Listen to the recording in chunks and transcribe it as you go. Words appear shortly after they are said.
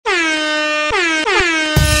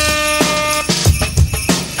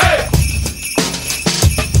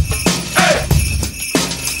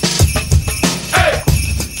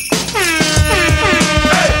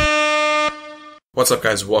What's up,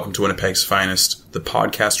 guys? Welcome to Winnipeg's Finest, the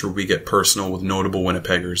podcast where we get personal with notable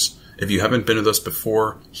Winnipeggers. If you haven't been with us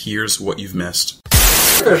before, here's what you've missed.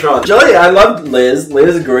 Joey, I loved Liz.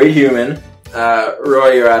 Liz is a great human.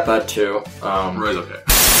 Roy, you're at that too. Roy's okay.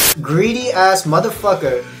 Greedy ass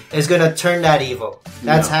motherfucker is gonna turn that evil.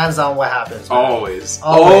 That's hands on what happens. Man.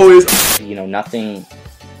 Always. You know, nothing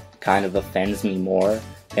kind of offends me more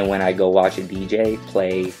than when I go watch a DJ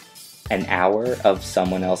play an hour of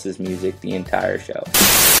someone else's music the entire show.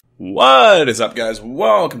 What is up, guys?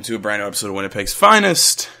 Welcome to a brand new episode of Winnipeg's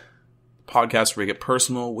Finest, podcast where we get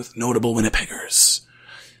personal with notable Winnipeggers.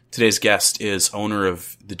 Today's guest is owner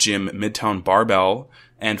of the gym Midtown Barbell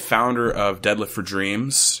and founder of Deadlift For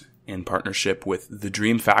Dreams in partnership with The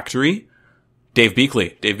Dream Factory, Dave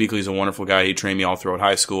Beakley. Dave Beakley is a wonderful guy. He trained me all throughout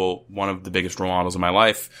high school, one of the biggest role models of my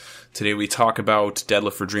life. Today we talk about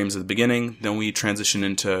Deadlift For Dreams at the beginning, then we transition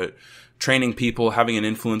into training people, having an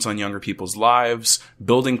influence on younger people's lives,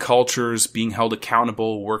 building cultures, being held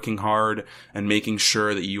accountable, working hard, and making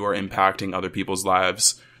sure that you are impacting other people's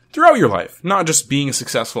lives throughout your life. Not just being a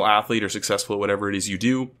successful athlete or successful at whatever it is you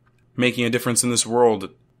do, making a difference in this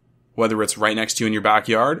world, whether it's right next to you in your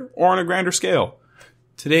backyard or on a grander scale.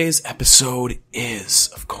 Today's episode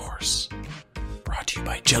is, of course, brought to you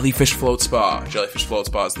by Jellyfish Float Spa. Jellyfish Float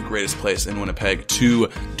Spa is the greatest place in Winnipeg to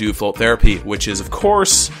do float therapy, which is, of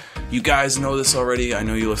course, you guys know this already. I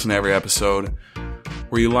know you listen to every episode,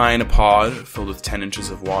 where you lie in a pod filled with 10 inches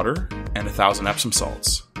of water and 1,000 Epsom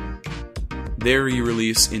salts. There you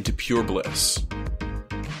release into pure bliss,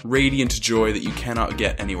 radiant joy that you cannot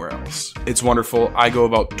get anywhere else. It's wonderful. I go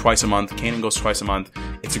about twice a month. Kanen goes twice a month.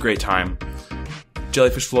 It's a great time.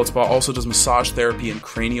 Jellyfish Float Spa also does massage therapy and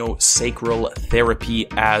craniosacral therapy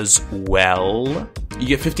as well. You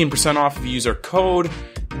get 15% off if you use our code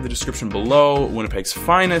in the description below, Winnipeg's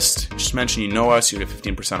Finest. Just mention you know us, you get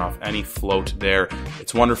 15% off any float there.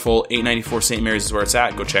 It's wonderful. 894 St. Mary's is where it's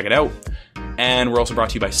at. Go check it out. And we're also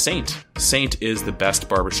brought to you by Saint. Saint is the best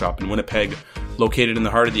barbershop in Winnipeg, located in the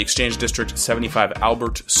heart of the Exchange District, 75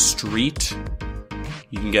 Albert Street.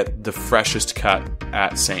 You can get the freshest cut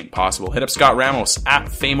at Saint possible. Hit up Scott Ramos at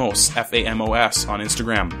Famos, F-A-M-O-S, on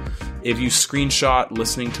Instagram. If you screenshot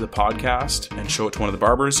listening to the podcast and show it to one of the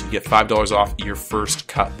barbers, you get $5 off your first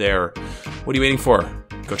cut there. What are you waiting for?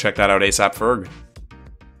 Go check that out ASAP Ferg.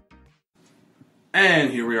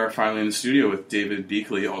 And here we are finally in the studio with David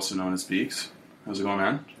Beakley, also known as Beaks. How's it going,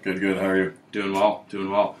 man? Good. How are you? Doing well.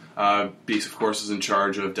 Beaks, of course, is in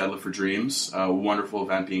charge of Deadlift For Dreams, a wonderful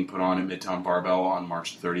event being put on at Midtown Barbell on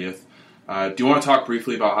March 30th. Do you want to talk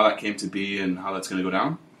briefly about how that came to be and how that's going to go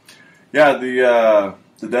down? Yeah, the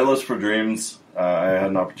Deadlift For Dreams, I had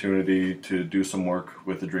an opportunity to do some work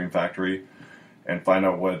with the Dream Factory and find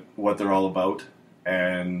out what they're all about.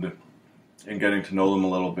 And in getting to know them a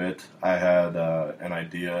little bit, I had an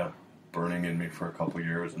idea burning in me for a couple of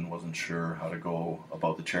years and wasn't sure how to go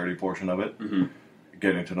about the charity portion of it. Mm-hmm.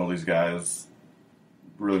 Getting to know these guys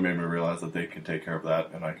really made me realize that they can take care of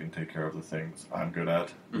that and I can take care of the things I'm good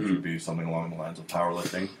at, which would be something along the lines of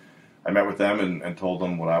powerlifting. I met with them and told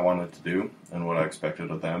them what I wanted to do and what I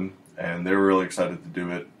expected of them, and they were really excited to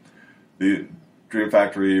do it. The Dream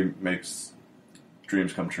Factory makes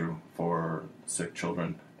dreams come true for sick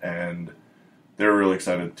children, and they're really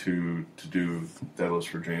excited to do Deadlift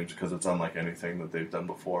For Dreams because it's unlike anything that they've done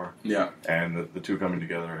before. Yeah. And the two coming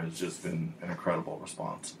together has just been an incredible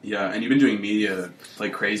response. Yeah, and you've been doing media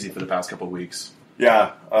like crazy for the past couple of weeks.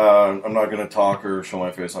 Yeah, I'm not going to talk or show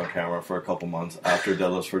my face on camera for a couple months after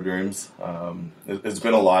Deadlift For Dreams. It's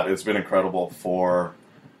been a lot. It's been incredible for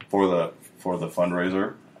the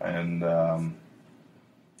fundraiser, and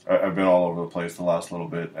I've been all over the place the last little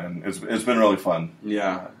bit, and it's been really fun.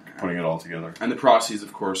 Yeah. Putting it all together. And the proceeds,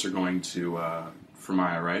 of course, are going to for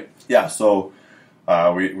Maya, right? Yeah, so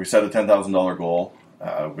we set a $10,000 goal,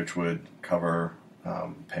 which would cover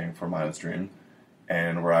paying for Maya's dream,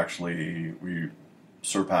 and we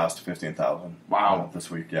surpassed 15,000. Wow! This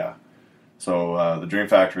week, yeah. So the Dream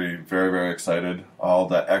Factory, very, very excited. All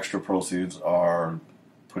the extra proceeds are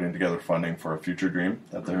putting together funding for a future dream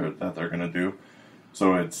that they're going to do.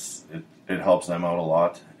 So it helps them out a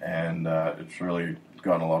lot, and it's really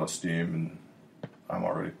gotten a lot of steam, and I'm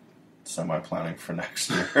already semi-planning for next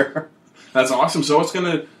year. That's awesome. So what's going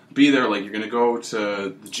to be there? Like, you're going to go to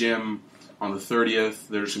the gym on the 30th.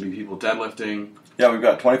 There's going to be people deadlifting. Yeah, we've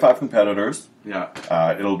got 25 competitors. Yeah.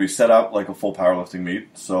 It'll be set up like a full powerlifting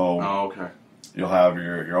meet. So okay. You'll have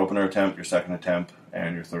your opener attempt, your second attempt,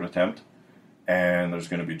 and your third attempt. And there's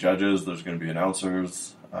going to be judges. There's going to be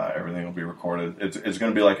announcers. Everything will be recorded. It's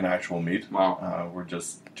going to be like an actual meet. Wow. We're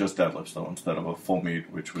just deadlifts, though, instead of a full meet,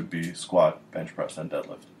 which would be squat, bench press, and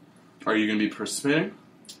deadlift. Are you going to be participating?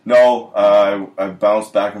 No, I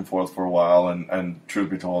bounced back and forth for a while, and truth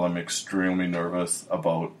be told, I'm extremely nervous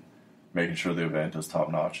about making sure the event is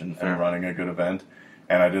top notch and running a good event,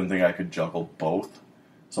 and I didn't think I could juggle both.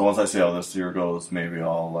 So once I see how this year goes, maybe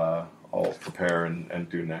I'll prepare and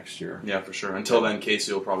do next year. Yeah, for sure. Until then,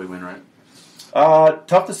 Casey will probably win, right?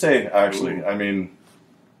 Tough to say, actually. Ooh. I mean,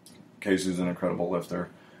 Casey's an incredible lifter,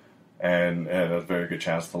 and has a very good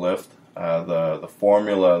chance to lift. The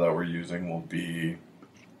formula that we're using will be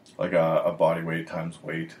like a body weight times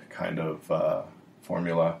weight kind of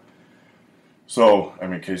formula. So, I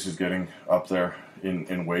mean, Casey's getting up there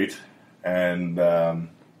in weight, and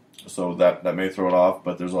so that may throw it off,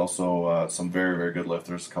 but there's also some very, very good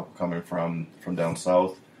lifters, a couple coming from down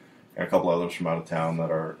south, and a couple others from out of town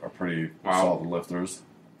that are pretty solid lifters,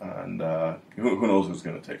 and who knows who's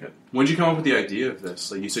going to take it. When did you come up with the idea of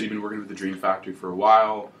this? Like you said, you've been working with the Dream Factory for a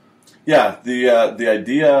while. Yeah, the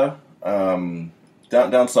idea,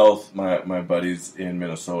 down south, my buddies in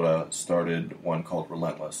Minnesota started one called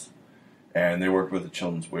Relentless, and they work with the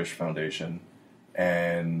Children's Wish Foundation,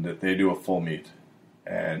 and they do a full meet,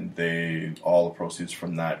 and all the proceeds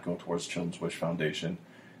from that go towards Children's Wish Foundation.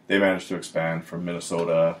 They managed to expand from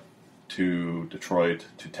Minnesota to Detroit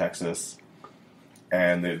to Texas,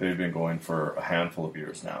 and they've been going for a handful of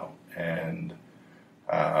years now, and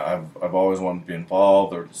I've always wanted to be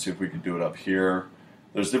involved or to see if we could do it up here.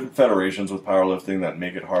 There's different federations with powerlifting that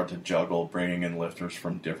make it hard to juggle bringing in lifters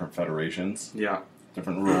from different federations. Yeah.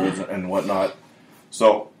 Different rules and whatnot.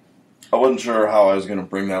 So I wasn't sure how I was going to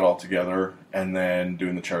bring that all together, and then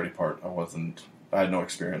doing the charity part, I had no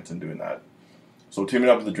experience in doing that. So teaming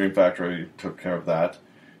up with the Dream Factory took care of that,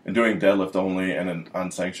 and doing deadlift only and an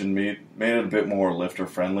unsanctioned meet made it a bit more lifter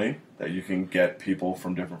friendly, that you can get people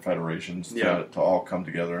from different federations to all come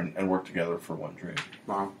together and work together for one dream.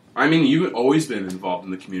 Wow. I mean, you've always been involved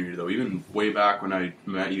in the community, though. Even way back when I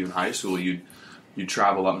met you in high school, you'd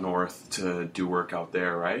travel up north to do work out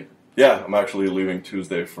there, right? Yeah, I'm actually leaving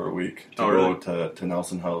Tuesday for a week to really? go to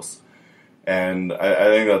Nelson House. And I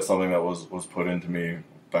think that's something that was put into me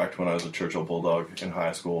back to when I was a Churchill Bulldog in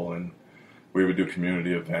high school, and we would do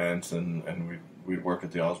community events, and we'd work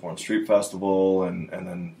at the Osborne Street Festival, and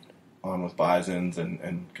then on with Bisons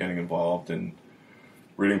and getting involved in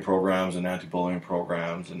reading programs and anti-bullying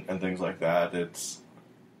programs and things like that.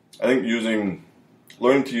 I think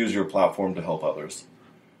learning to use your platform to help others.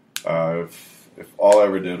 If all I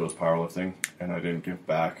ever did was powerlifting, and I didn't give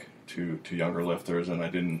back to younger lifters, and I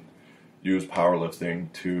didn't use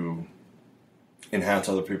powerlifting to enhance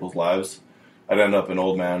other people's lives, I'd end up an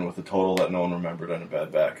old man with a total that no one remembered and a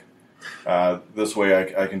bad back. This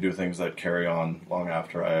way I can do things that carry on long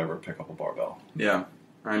after I ever pick up a barbell. Yeah.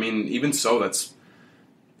 I mean, even so, isn't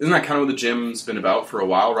that kind of what the gym's been about for a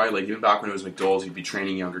while, right? Like, even back when it was McDowell's, you'd be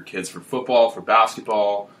training younger kids for football, for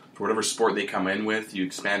basketball, for whatever sport they come in with. You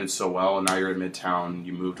expanded so well, and now you're at Midtown,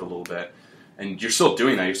 you moved a little bit. And you're still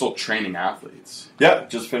doing that. You're still training athletes. Yeah,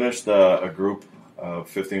 just finished a group of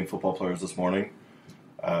 15 football players this morning.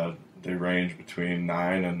 They range between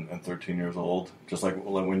 9 and 13 years old. Just like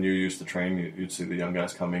when you used to train, you'd see the young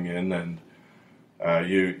guys coming in, and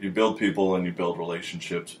you build people and you build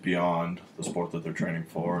relationships beyond the sport that they're training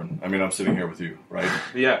for. And I mean, I'm sitting here with you, right?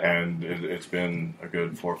 Yeah. And it's been a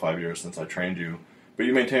good 4 or 5 years since I trained you. But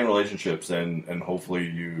you maintain relationships, and hopefully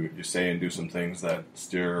you say and do some things that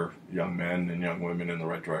steer young men and young women in the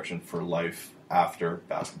right direction for life after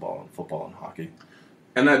basketball and football and hockey.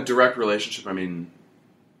 And that direct relationship, I mean,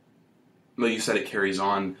 like you said, it carries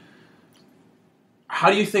on. How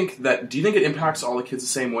do you think it impacts all the kids the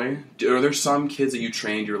same way? Are there some kids that you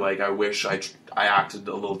trained, you're like, I wish I acted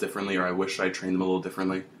a little differently, or I wish I trained them a little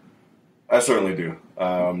differently? I certainly do.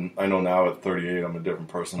 I know now at 38 I'm a different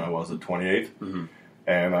person than I was at 28. Mm-hmm.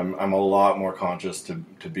 And I'm a lot more conscious to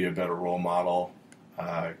be a better role model,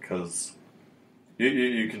 because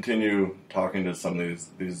you continue talking to some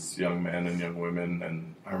of these young men and young women,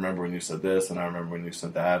 and I remember when you said this, and I remember when you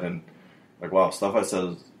said that, and like, wow, stuff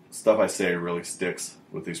I say really sticks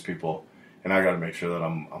with these people, and I got to make sure that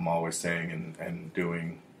I'm always saying and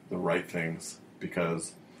doing the right things,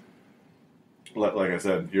 because like I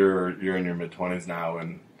said, you're in your mid-20s now,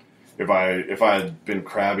 and if I had been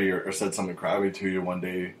crabby or said something crabby to you one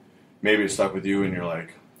day, maybe it stuck with you, and you're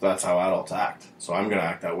like, that's how adults act. So I'm going to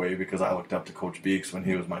act that way because I looked up to Coach Beaks when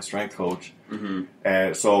he was my strength coach. Mm-hmm.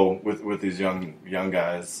 And so with these young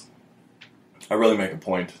guys, I really make a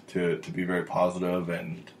point to be very positive,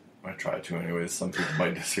 and I try to anyways. Some people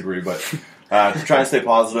might disagree, but to try and stay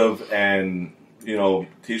positive and,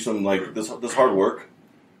 teach them like this hard work,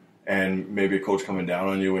 and maybe a coach coming down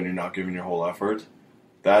on you when you're not giving your whole effort.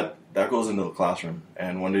 that goes into the classroom.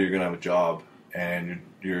 And one day you're going to have a job, and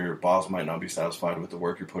your boss might not be satisfied with the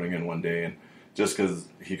work you're putting in one day. And just because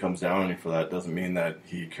he comes down on you for that doesn't mean that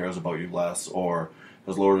he cares about you less or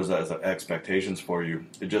has lowered his expectations for you.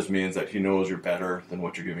 It just means that he knows you're better than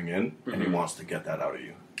what you're giving in, and he wants to get that out of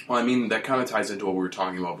you. Well, I mean, that kind of ties into what we were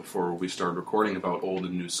talking about before we started recording about old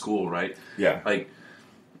and new school, right? Yeah. Like,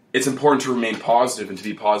 it's important to remain positive and to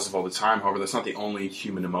be positive all the time. However, that's not the only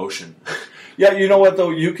human emotion. Yeah, you know what, though?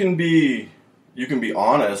 You can be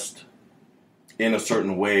honest in a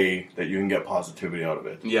certain way that you can get positivity out of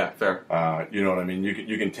it. Yeah, fair. You know what I mean?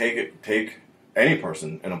 You can take any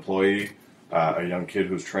person, an employee, a young kid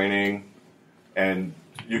who's training, and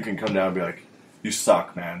you can come down and be like, "You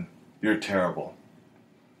suck, man. You're terrible."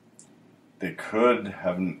 They could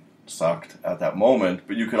have sucked at that moment,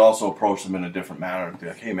 but you could also approach them in a different manner and be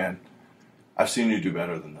like, "Hey, man, I've seen you do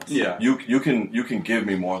better than this. Yeah. You can give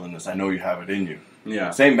me more than this. I know you have it in you." Yeah.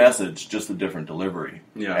 Same message, just a different delivery.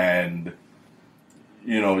 Yeah. And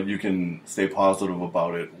you can stay positive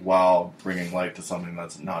about it while bringing light to something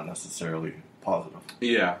that's not necessarily positive.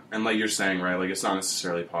 Yeah, and like you're saying, right, like it's not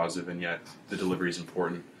necessarily positive, and yet the delivery is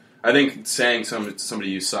important. I think saying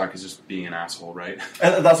somebody you suck is just being an asshole, right?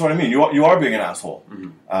 And that's what I mean. You are being an asshole.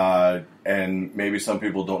 Mm-hmm. And maybe some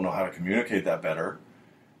people don't know how to communicate that better.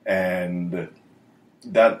 And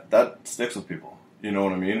that sticks with people. You know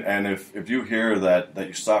what I mean? And if you hear that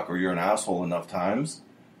you suck or you're an asshole enough times,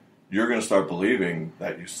 you're going to start believing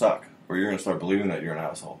that you suck, or you're going to start believing that you're an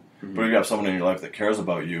asshole. Mm-hmm. But if you have someone in your life that cares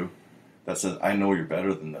about you, that says, "I know you're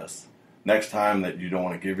better than this," next time that you don't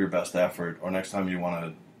want to give your best effort, or next time you want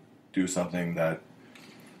to do something that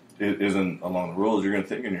isn't along the rules, you're going to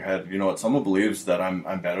think in your head, "You know what? Someone believes that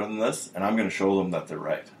I'm better than this, and I'm going to show them that they're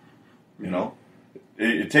right." You know,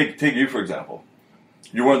 take you for example.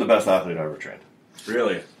 You weren't the best athlete I ever trained.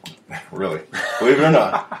 Really? Really, believe it or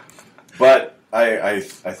not. But I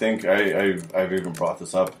think I've even brought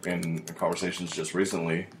this up in conversations just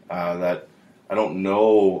recently that I don't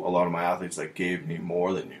know a lot of my athletes that gave me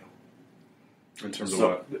more than you. In terms of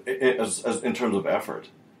what? In terms of effort.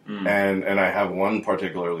 And I have one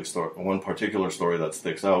particular story that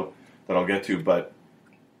sticks out that I'll get to, but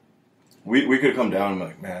we could come down and be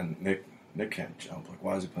like, "Man, Nick can't jump. Like,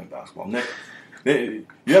 why is he playing basketball? Nick, you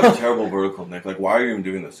have a terrible vertical, Nick. Like, why are you even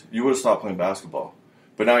doing this? You would have stopped playing basketball."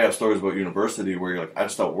 But now you have stories about university where you're like, "I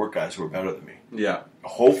just outwork guys who are better than me." Yeah.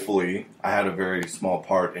 Hopefully, I had a very small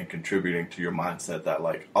part in contributing to your mindset that,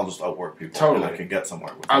 like, I'll just outwork people Totally. and I can get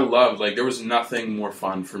somewhere with I it. loved, like, there was nothing more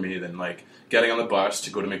fun for me than, like, getting on the bus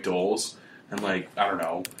to go to McDonald's and, like, I don't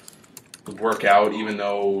know, work out, even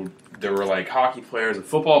though there were, like, hockey players and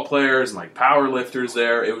football players and, like, power lifters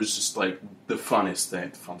there. It was just, like, the funnest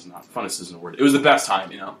thing. Funnest isn't a word. It was the best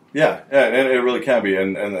time, you know? Yeah, and it really can be.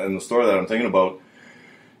 And the story that I'm thinking about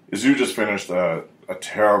is you just finished a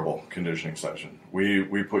terrible conditioning session.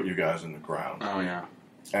 We put you guys in the ground. Oh, yeah.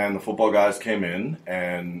 And the football guys came in,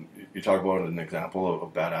 and you talk about an example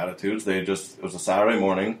of bad attitudes. It was a Saturday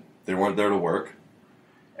morning. They weren't there to work.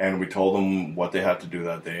 And we told them what they had to do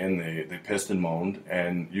that day, and they pissed and moaned.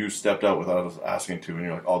 And you stepped out without us asking to, and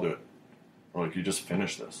you're like, "I'll do it." We're like, "You just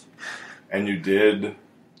finished this." And you did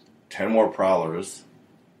 10 more prowlers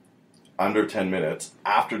under 10 minutes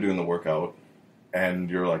after doing the workout. And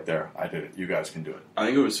you're like, "There, I did it. You guys can do it." I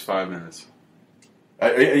think it was 5 minutes.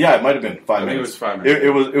 Yeah, it might have been 5 minutes. I think it was 5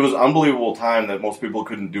 minutes. It was unbelievable time that most people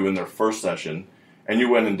couldn't do in their first session. And you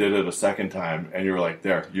went and did it a second time, and you were like,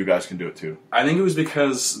 "There, you guys can do it too." I think it was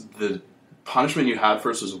because the punishment you had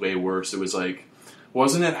first was way worse. It was like,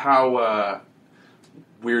 wasn't it how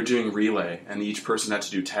we were doing relay, and each person had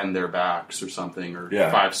to do 10 their backs or something, or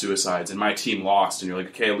 5 suicides, and my team lost, and you're like,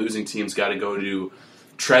 "Okay, a losing team's got to go do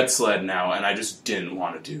tread sled now," and I just didn't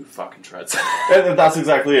want to do fucking tread sled. And that's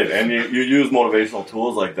exactly it. And you use motivational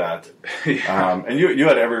tools like that. Yeah. And you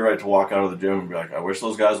had every right to walk out of the gym and be like, "I wish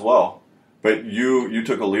those guys well." But you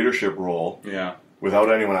took a leadership role Yeah.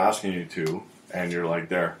 without anyone asking you to, and you're like,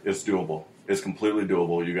 "There, it's doable. It's completely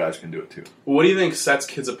doable. You guys can do it too." What do you think sets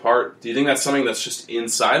kids apart? Do you think that's something that's just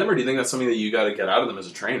inside them, or do you think that's something that you got to get out of them as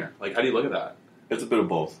a trainer? Like, how do you look at that? It's a bit of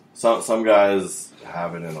both. Some guys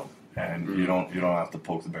have it in them, and you don't have to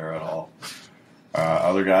poke the bear at all.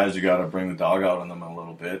 Other guys, you got to bring the dog out on them a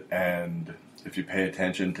little bit, and if you pay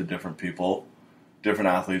attention to different people, different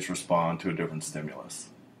athletes respond to a different stimulus.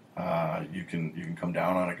 You can come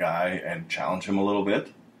down on a guy and challenge him a little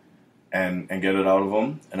bit, and get it out of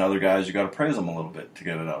him. And other guys, you got to praise them a little bit to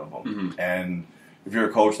get it out of them. Mm-hmm. And if you're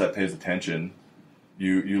a coach that pays attention,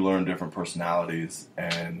 you learn different personalities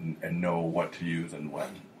and know what to use and when.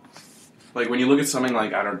 Like, when you look at something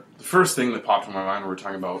like, the first thing that popped in my mind when we were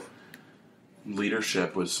talking about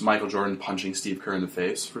leadership was Michael Jordan punching Steve Kerr in the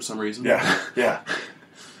face for some reason. Yeah.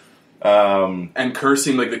 And Kerr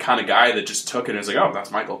seemed like the kind of guy that just took it and was like, oh,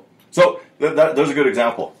 that's Michael. So there's a good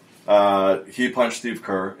example. He punched Steve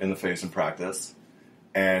Kerr in the face in practice,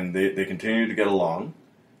 and they continued to get along,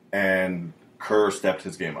 and Kerr stepped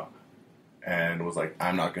his game up and was like,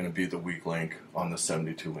 I'm not going to be the weak link on the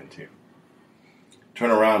 72-win team. Turn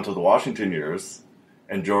around to the Washington years,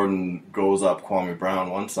 and Jordan goes up Kwame Brown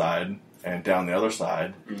one side and down the other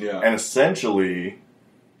side, and essentially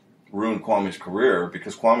ruined Kwame's career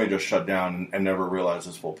because Kwame just shut down and never realized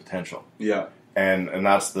his full potential. Yeah. And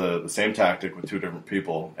that's the same tactic with two different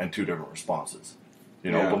people and two different responses.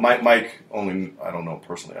 You know, but Mike only, I don't know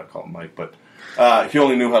personally, I'd call him Mike, but he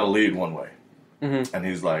only knew how to lead one way. Mm-hmm. And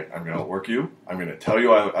he's like, I'm going to outwork you, I'm going to tell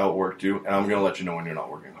you I outworked you, and I'm going to let you know when you're not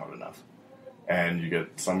working hard enough. And you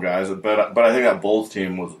get some guys, but I think that Bulls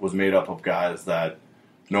team was made up of guys that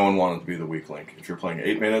no one wanted to be the weak link. If you're playing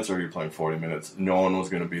 8 minutes or you're playing 40 minutes, no one was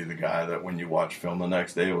going to be the guy that when you watch film the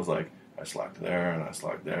next day, it was like, I slacked there and I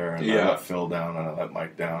slacked there, and I let Phil down and I let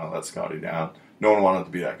Mike down, I let Scotty down. No one wanted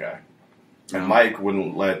to be that guy. And Mike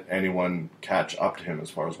wouldn't let anyone catch up to him as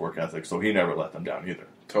far as work ethic, so he never let them down either.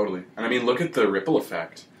 Totally. And I mean, look at the ripple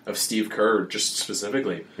effect of Steve Kerr, just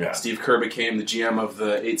specifically. Yeah. Steve Kerr became the GM of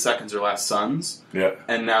the 8 Seconds or Less Suns. Yeah.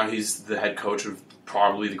 And now he's the head coach of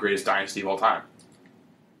probably the greatest dynasty of all time.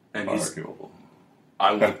 And Arguable.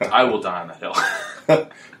 I will die on that hill.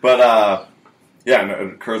 But,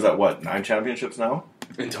 and Kerr's at what, 9 championships now?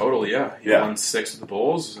 In total, yeah. He won 6 with the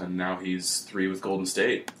Bulls, and now he's 3 with Golden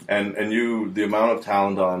State. And the amount of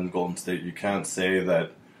talent on Golden State, you can't say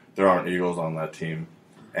that there aren't egos on that team.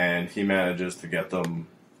 And he manages to get them.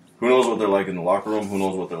 Who knows what they're like in the locker room? Who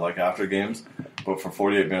knows what they're like after games? But for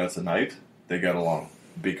 48 minutes a night, they get along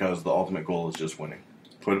because the ultimate goal is just winning.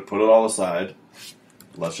 Put it all aside.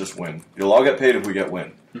 Let's just win. You'll all get paid if we get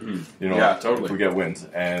win. Mm-hmm. You know, totally. If we get wins,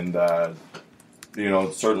 and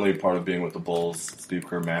certainly part of being with the Bulls, Steve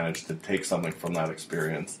Kerr managed to take something from that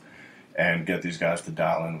experience and get these guys to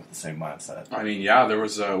dial in with the same mindset. I mean, there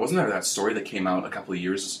was wasn't there that story that came out a couple of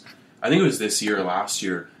years? I think it was this year or last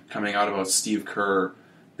year, coming out about Steve Kerr,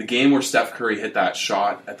 the game where Steph Curry hit that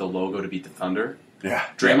shot at the logo to beat the Thunder. Yeah.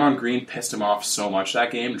 Draymond Green pissed him off so much that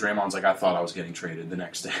game. Draymond's like, I thought I was getting traded the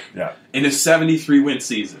next day. Yeah. In a 73-win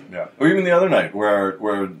season. Yeah. Or even the other night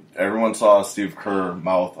where everyone saw Steve Kerr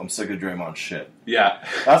mouth, I'm sick of Draymond's shit. Yeah.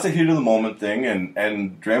 That's a heat of the moment thing,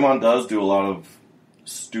 and Draymond does do a lot of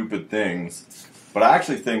stupid things, but I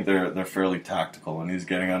actually think they're fairly tactical, and he's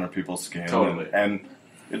getting under people's skin. Totally. And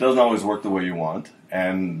it doesn't always work the way you want,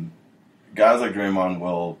 and guys like Draymond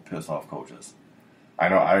will piss off coaches. I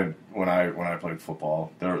know. When I played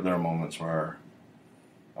football, there are moments where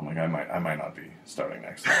I'm like, I might not be starting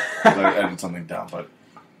next time. I did something dumb, but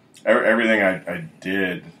everything I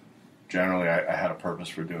did, generally, I had a purpose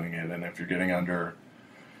for doing it. And if you're getting under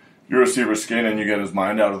your receiver's skin and you get his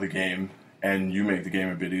mind out of the game, and you make the game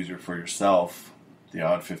a bit easier for yourself, the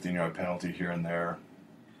odd 15-yard penalty here and there,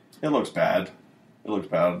 it looks bad. It looks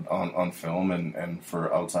bad on film and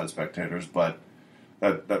for outside spectators, but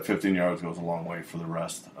that 15 yards goes a long way for the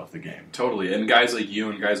rest of the game. Totally. And guys like you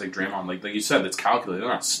and guys like Draymond, like you said, it's calculated. They're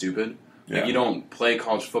not stupid. Yeah. Like, you don't play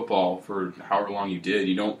college football for however long you did.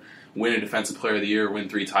 You don't win a Defensive Player of the Year, win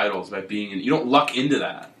 3 titles by being you don't luck into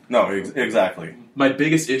that. No, exactly. My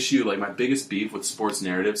biggest issue, my biggest beef with sports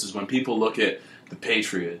narratives is when people look at the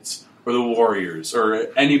Patriots or the Warriors or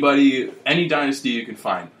any dynasty you can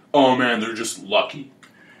find. Oh man, they're just lucky.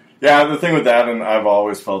 Yeah, the thing with that, and I've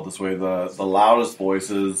always felt this way, the loudest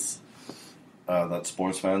voices that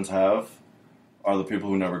sports fans have are the people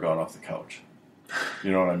who never got off the couch.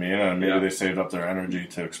 You know what I mean? And maybe they saved up their energy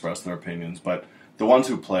to express their opinions, but the ones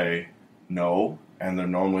who play know, and they're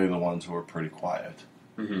normally the ones who are pretty quiet.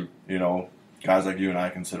 Mm-hmm. You know, guys like you and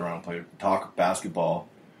I can sit around and talk basketball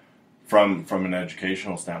from an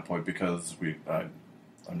educational standpoint because I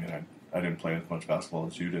didn't play as much basketball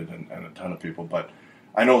as you did and a ton of people, but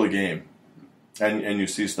I know the game, and you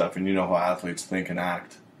see stuff, and you know how athletes think and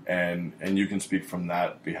act, and you can speak from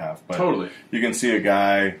that behalf. But totally. You can see a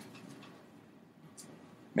guy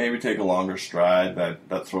maybe take a longer stride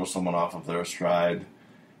that throws someone off of their stride,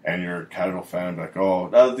 and you're a casual fan like, oh,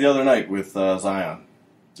 the other night with Zion,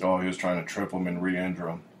 oh, he was trying to trip him and re-injure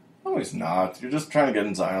him. No, he's not. You're just trying to get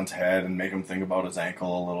in Zion's head and make him think about his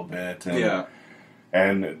ankle a little bit.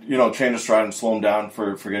 And, change his stride and slow him down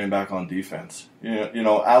for getting back on defense.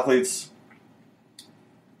 Athletes,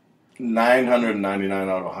 999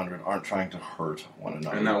 out of 100 aren't trying to hurt one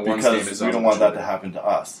another. And that one because we don't want that to happen to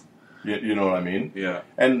us. You know what I mean? Yeah.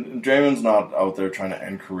 And Draymond's not out there trying to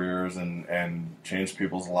end careers and change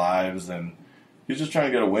people's lives. And he's just trying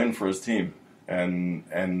to get a win for his team. And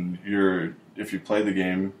if you play the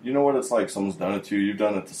game, you know what it's like. Someone's done it to you. You've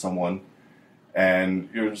done it to someone. And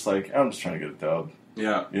you're just like, I'm just trying to get a dub.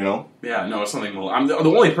 Yeah. You know? Yeah, no, it's something... I'm the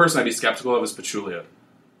only person I'd be skeptical of is Pachulia.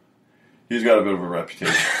 He's got a bit of a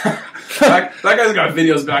reputation. that guy's got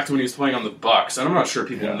videos back to when he was playing on the Bucks, and I'm not sure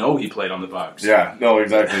people know he played on the Bucks. Yeah, no,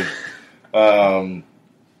 exactly. And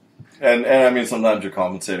I mean, sometimes you're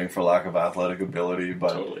compensating for lack of athletic ability,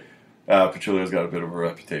 but Totally. Pachulia's got a bit of a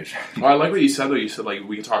reputation. Well, I like what you said, though. You said, like,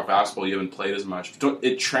 we can talk basketball, you haven't played as much.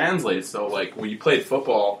 It translates, though. Like, when you played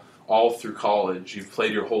football all through college, you've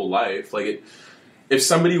played your whole life. Like, if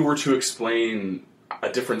somebody were to explain a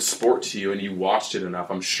different sport to you and you watched it enough,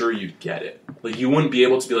 I'm sure you'd get it. Like, you wouldn't be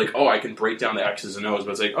able to be like, oh, I can break down the X's and O's,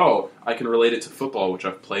 but it's like, oh, I can relate it to football, which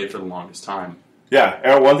I've played for the longest time. Yeah,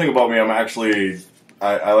 and one thing about me, I'm actually...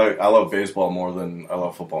 I love baseball more than I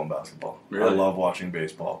love football and basketball. Really? I love watching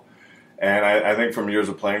baseball. And I think from years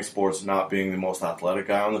of playing sports, not being the most athletic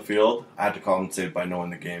guy on the field, I had to compensate by knowing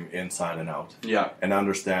the game inside and out. Yeah. And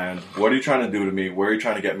understand, what are you trying to do to me? Where are you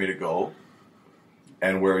trying to get me to go?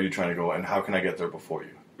 And where are you trying to go? And how can I get there before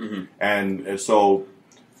you? Mm-hmm. And so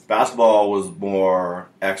basketball was more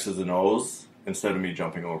X's and O's instead of me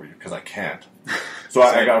jumping over you, because I can't. So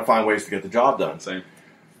I got to find ways to get the job done. Same.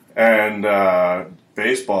 And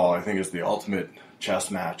baseball, I think, is the ultimate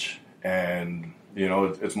chess match. And, you know,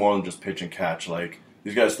 it's more than just pitch and catch. Like,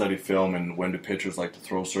 these guys study film and when do pitchers like to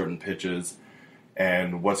throw certain pitches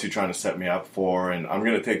and what's he trying to set me up for. And I'm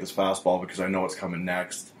going to take this fastball because I know it's coming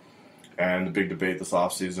next. And the big debate this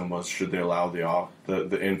offseason was, should they allow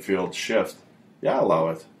the infield shift? Yeah, allow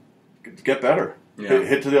it. Get better. Yeah.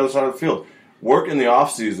 Hit to the other side of the field. Work in the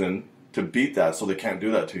offseason to beat that so they can't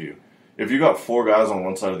do that to you. If you got 4 guys on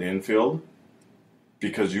one side of the infield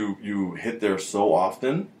because you hit there so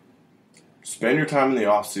often, spend your time in the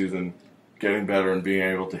offseason getting better and being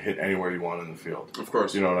able to hit anywhere you want in the field. Of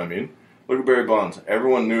course. You know what I mean? Look at Barry Bonds.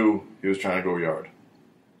 Everyone knew he was trying to go yard.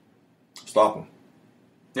 Stop him.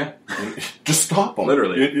 Yeah. Just stop him.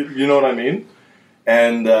 Literally. You know what I mean?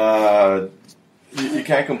 And you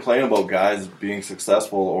can't complain about guys being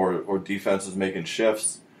successful or defenses making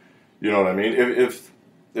shifts. You know what I mean?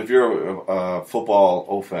 If you're a football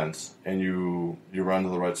offense and you run to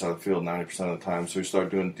the right side of the field 90% of the time, so you start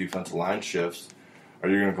doing defensive line shifts, are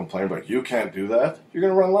you going to complain like, you can't do that? You're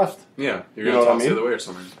going to run left. Yeah, you're You going know to what I toss mean? the other way or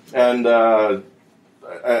something. And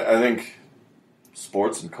I think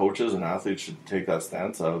sports and coaches and athletes should take that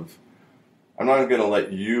stance of, I'm not going to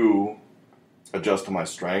let you adjust to my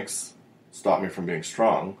strengths, stop me from being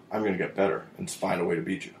strong. I'm going to get better and find a way to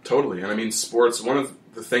beat you. Totally. And I mean, sports, one of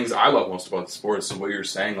the things I love most about sports is what you're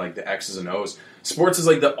saying, like the X's and O's. Sports is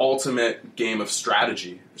like the ultimate game of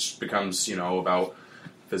strategy, which becomes, about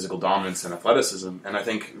physical dominance and athleticism. And I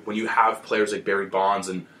think when you have players like Barry Bonds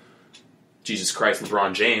and Jesus Christ,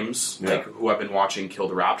 LeBron James, like who I've been watching kill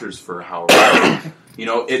the Raptors for however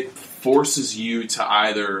long, it forces you to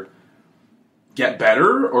either get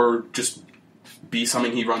better or just be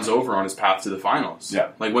something he runs over on his path to the finals. Yeah.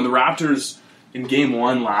 Like when the Raptors, in Game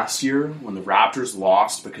 1 last year, when the Raptors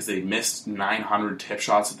lost because they missed 900 tip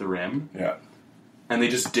shots at the rim, and they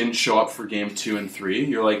just didn't show up for Game 2 and 3,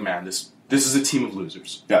 you're like, man, this is a team of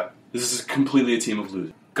losers. Yeah. This is completely a team of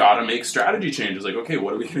losers. Gotta make strategy changes. Like, okay,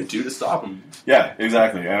 what are we going to do to stop them? Yeah,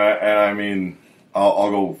 exactly. And I mean, I'll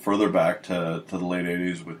go further back to the late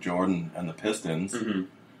 80s with Jordan and the Pistons. Mm-hmm.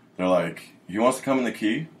 They're like, he wants to come in the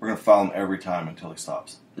key, we're going to foul him every time until he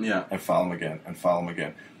stops. Yeah. And foul him again, and foul him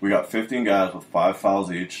again. We got 15 guys with 5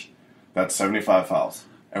 fouls each. That's 75 fouls.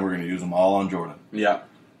 And we're going to use them all on Jordan. Yeah.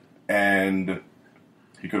 And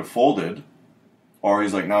he could have folded, or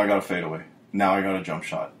he's like, now I got a fadeaway. Now I got a jump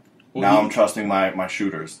shot. Well, now I'm trusting my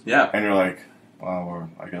shooters. Yeah. And you're like, well, we're,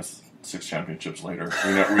 I guess, 6 championships later.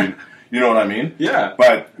 You know what I mean? Yeah.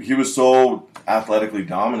 But he was so athletically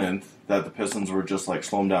dominant that the Pistons were just like,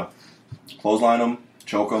 slow him down. Clothesline him,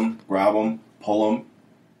 choke him, grab him, pull him.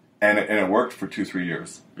 And it worked for 2-3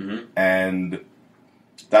 years. Mm-hmm. And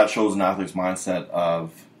that shows an athlete's mindset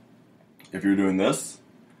of, if you're doing this,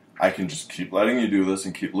 I can just keep letting you do this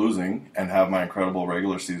and keep losing and have my incredible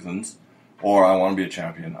regular seasons, or I want to be a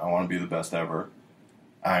champion. I want to be the best ever.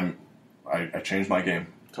 I changed my game.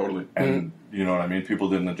 Totally. And you know what I mean? People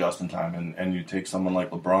didn't adjust in time. And you take someone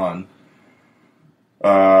like LeBron,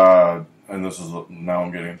 and this is, now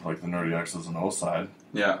I'm getting into like the nerdy X's and O's side.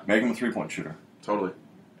 Yeah. Make him a 3-point shooter. Totally.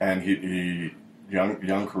 And he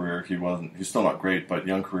young career, he's still not great, but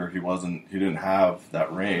young career, he didn't have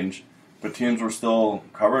that range. But teams were still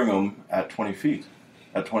covering him at 20 feet,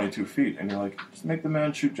 at 22 feet. And you're like, just make the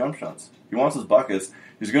man shoot jump shots. He wants his buckets.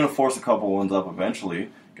 He's going to force a couple ones up eventually.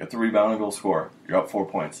 Get the rebound and go score. You're up 4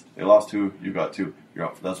 points. They lost 2, you got 2. You're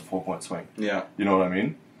up. That's a 4-point swing. Yeah. You know what I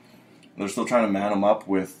mean? They're still trying to man them up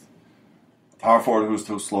with a power forward who's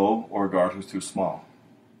too slow or a guard who's too small.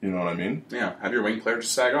 You know what I mean? Yeah. Have your wing player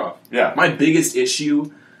just sag off. Yeah. My biggest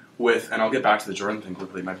issue with, and I'll get back to the Jordan thing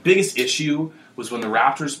quickly, my biggest issue was when the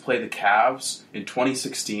Raptors played the Cavs in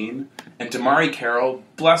 2016, and Damari Carroll,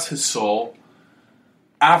 bless his soul,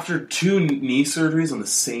 after 2 knee surgeries on the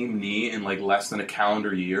same knee in like less than a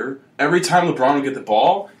calendar year, every time LeBron would get the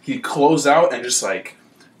ball, he'd close out and just like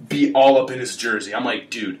be all up in his jersey. I'm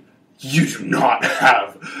like, dude, you do not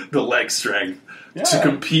have the leg strength to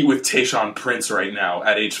compete with Tayshaun Prince right now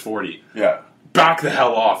at age 40. Yeah. Back the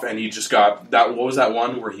hell off. And he just got that. What was that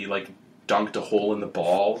one where he like dunked a hole in the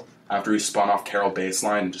ball after he spun off Carroll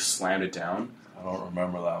baseline and just slammed it down? I don't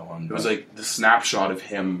remember that one. It was like the snapshot of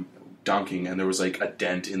him dunking, and there was like a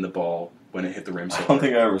dent in the ball when it hit the rim. I don't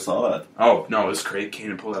think I ever saw that. Oh no, it was great.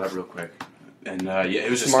 Kanen, pull that up real quick. And yeah, it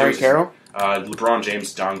was just Damari Carroll? LeBron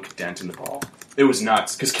James dunk, dent in the ball. It was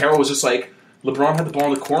nuts because Carroll was just like LeBron had the ball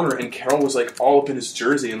in the corner, and Carroll was like all up in his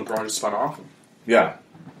jersey, and LeBron just spun off him. Yeah.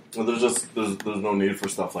 Well, there's no need for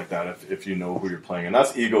stuff like that if you know who you're playing, and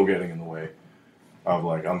that's ego getting in the way of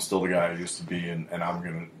like, I'm still the guy I used to be, and I'm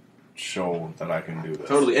gonna show that I can do this.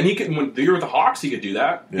 Totally. And he could, when the year with the Hawks, he could do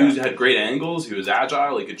that. Yeah. He had great angles. He was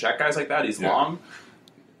agile. He could check guys like that. He's long.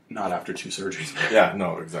 Not after 2 surgeries. Yeah,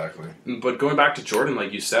 no, exactly. But going back to Jordan,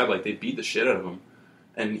 like you said, like they beat the shit out of him.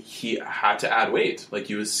 And he had to add weight. Like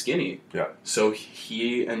he was skinny. Yeah. So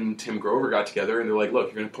he and Tim Grover got together and they're like, look,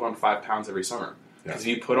 you're going to put on 5 pounds every summer. Because if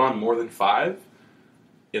you put on more than 5,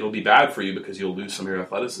 it'll be bad for you because you'll lose some of your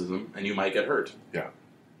athleticism and you might get hurt. Yeah.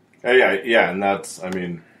 Yeah, and that's, I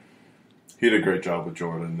mean, he did a great job with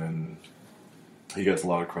Jordan, and he gets a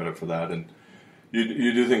lot of credit for that. And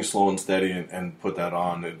you do things slow and steady and put that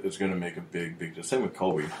on, it's going to make a big difference. Same with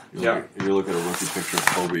Kobe. You look at a rookie picture of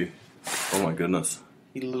Kobe. Oh my goodness.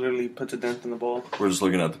 He literally puts a dent in the ball. We're just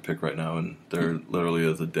looking at the pic right now, and there literally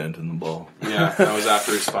is a dent in the ball. Yeah, that was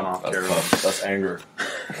after he spun off That's Carroll. tough. That's anger.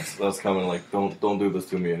 That's coming like, don't do this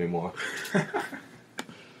to me anymore.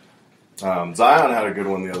 Zion had a good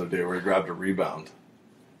one the other day where he grabbed a rebound,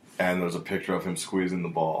 and there's a picture of him squeezing the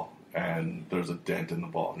ball, and there's a dent in the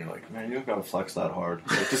ball, and you're like, man, you don't gotta flex that hard.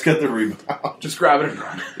 Like, just get the rebound. Just grab it and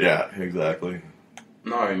run. Yeah, exactly.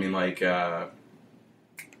 No, I mean, like,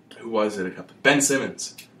 who was it? Ben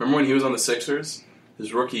Simmons. Remember when he was on the Sixers,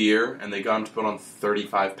 his rookie year, and they got him to put on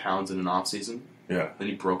 35 pounds in an offseason? Yeah. Then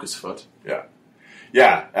he broke his foot. Yeah.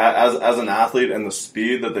 Yeah, as an athlete and the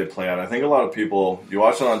speed that they play at, I think a lot of people, you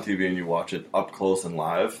watch it on TV and you watch it up close and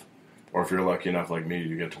live, or if you're lucky enough like me,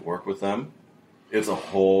 you get to work with them, it's a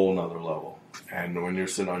whole nother level. And when you're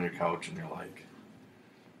sitting on your couch and you're like,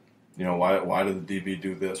 you know, why did the DB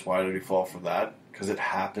do this? Why did he fall for that? Because it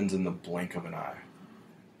happens in the blink of an eye.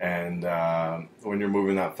 And when you're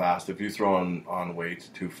moving that fast, if you throw on weight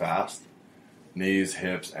too fast, knees,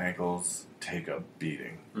 hips, ankles take a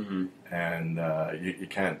beating. Mm-hmm. And you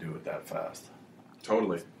can't do it that fast.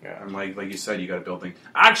 Totally. Yeah. And like you said, you got to build things.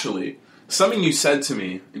 Actually, something you said to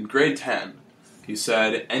me in grade 10, you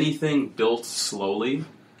said anything built slowly,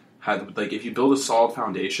 if you build a solid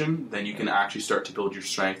foundation, then you can actually start to build your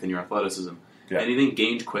strength and your athleticism. Yeah. Anything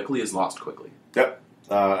gained quickly is lost quickly. Yep.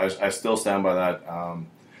 I still stand by that.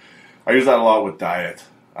 I use that a lot with diet,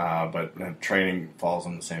 but training falls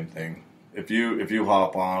on the same thing. If you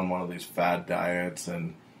hop on one of these fad diets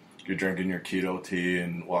and you're drinking your keto tea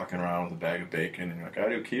and walking around with a bag of bacon and you're like, I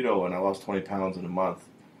do keto and I lost 20 pounds in a month,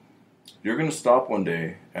 you're going to stop one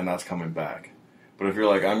day and that's coming back. But if you're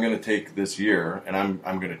like, I'm going to take this year and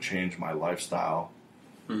I'm going to change my lifestyle,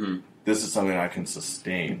 this is something I can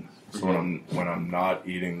sustain. So when I'm not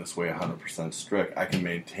eating this way 100% strict, I can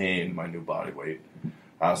maintain my new body weight.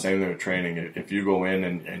 Same thing with training. If you go in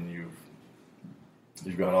and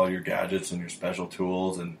you've got all your gadgets and your special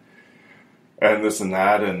tools and this and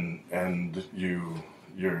that, and you've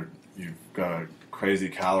got a crazy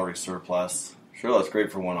calorie surplus. Sure, that's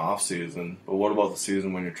great for one off season, but what about the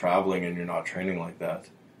season when you're traveling and you're not training like that?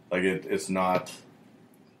 Like it's not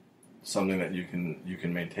something that you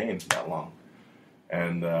can maintain that long.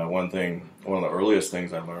 And one of the earliest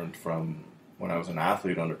things I learned from when I was an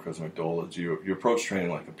athlete under Chris McDowell is you approach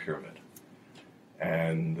training like a pyramid.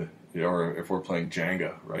 And or if we're playing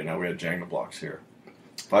Jenga right now, we had Jenga blocks here.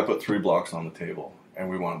 If I put 3 blocks on the table and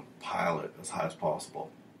we want to pile it as high as possible,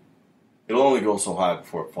 it'll only go so high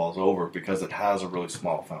before it falls over because it has a really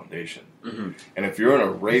small foundation. Mm-hmm. And if you're in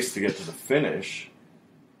a race to get to the finish,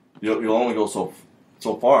 you'll only go so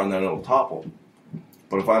far and then it'll topple.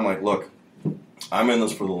 But if I'm like, look, I'm in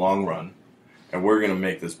this for the long run and we're going to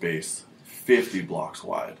make this base 50 blocks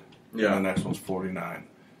wide. Yeah. And the next one's 49.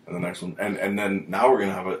 And the next one, and then now we're going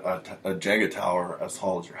to have a Jenga tower as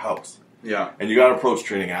tall as your house. Yeah. And you got to approach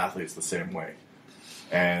training athletes the same way.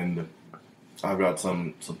 And I've got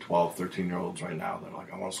some 12, 13-year-olds right now. They're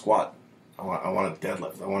like, I want to squat. I want to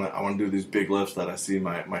deadlift. I want to do these big lifts that I see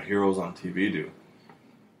my heroes on TV do.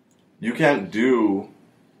 You can't do.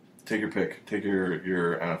 Take your pick. Take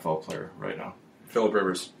your NFL player right now. Phillip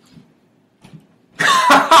Rivers.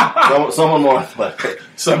 Someone more athletic.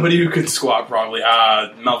 Somebody who could squat probably.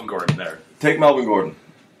 Melvin Gordon there. Take Melvin Gordon.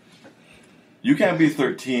 You can't be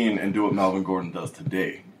 13 and do what Melvin Gordon does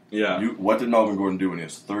today. Yeah. What did Melvin Gordon do when he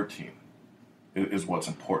was 13 is what's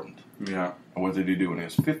important. Yeah. And what did he do when he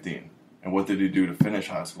was 15? And what did he do to finish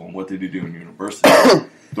high school? And what did he do in university?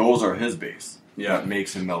 Those are his base. Yeah. That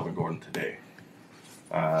makes him Melvin Gordon today.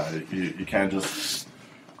 You can't just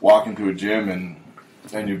walk into a gym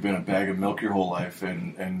and you've been a bag of milk your whole life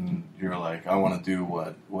and you're like, I want to do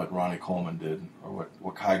what Ronnie Coleman did or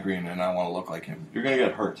what Kai Green, and I want to look like him. You're going to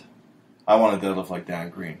get hurt. I want to deadlift like Dan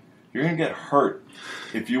Green. You're going to get hurt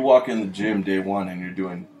if you walk in the gym day one and you're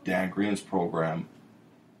doing Dan Green's program,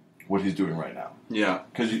 what he's doing right now. Yeah.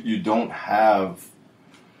 Because you don't have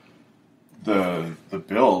the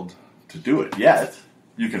build to do it yet.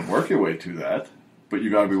 You can work your way to that, but you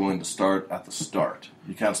got to be willing to start at the start.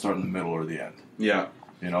 You can't start in the middle or the end. Yeah.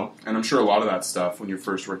 You know? And I'm sure a lot of that stuff, when you're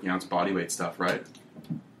first working out, is bodyweight stuff, right?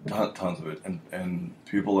 Tons of it. And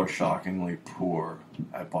people are shockingly poor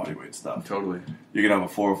at bodyweight stuff. Totally. You can have a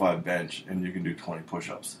 4 or 5 bench and you can do 20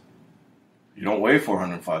 push-ups. You don't weigh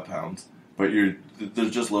 405 pounds, but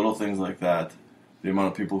there's just little things like that. The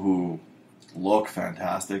amount of people who look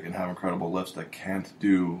fantastic and have incredible lifts that can't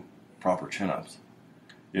do proper chin-ups.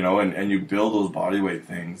 You know, and you build those bodyweight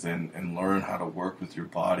things and learn how to work with your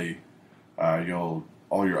body,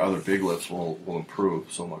 all your other big lifts will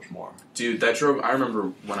improve so much more. Dude, I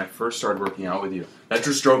remember when I first started working out with you, that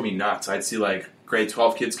just drove me nuts. I'd see like grade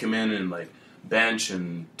 12 kids come in and like bench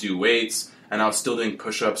and do weights, and I was still doing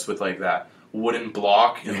push-ups with like that wooden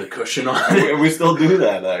block and the cushion on it. We still do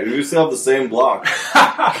that. We still have the same block.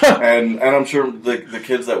 and I'm sure the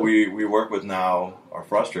kids that we work with now are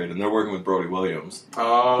frustrated, and they're working with Brody Williams.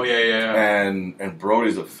 Oh, yeah. And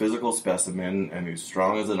Brody's a physical specimen, and he's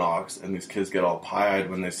strong as an ox, and these kids get all pie-eyed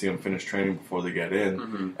when they see him finish training before they get in.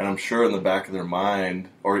 Mm-hmm. And I'm sure in the back of their mind,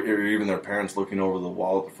 or even their parents looking over the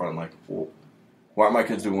wall at the front, like, well, why aren't my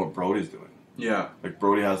kids doing what Brody's doing? Yeah. Like,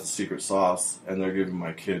 Brody has the secret sauce, and they're giving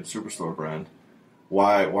my kid Superstore brand.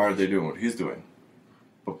 Why aren't they doing what he's doing?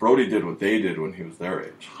 But Brody did what they did when he was their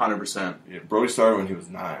age. 100%. Yeah, Brody started when he was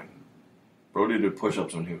 9. Brody did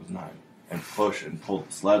push-ups when he was 9. And push and pull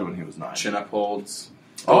the sled when he was 9. Chin-up holds.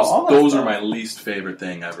 All that Those stuff. are my least favorite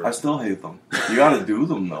thing ever. I still hate them. You gotta do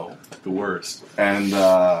them, though. The worst. And,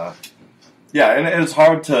 and it's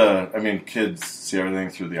hard to, kids see everything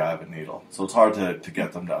through the eye of a needle. So it's hard to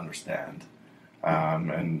get them to understand.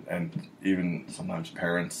 And even sometimes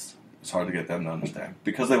parents, it's hard to get them to understand.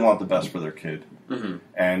 Because they want the best for their kid. Mm-hmm.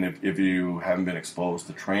 And if you haven't been exposed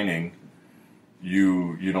to training,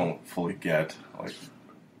 you don't fully get, like,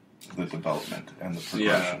 the development and the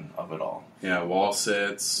progression of it all. Yeah, wall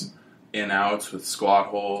sits, in-outs with squat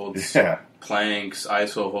holds, planks,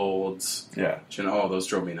 ISO holds. Yeah. Those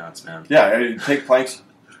drove me nuts, man. Yeah, take planks.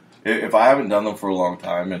 If I haven't done them for a long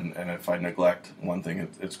time, and if I neglect one thing,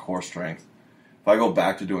 it's core strength. If I go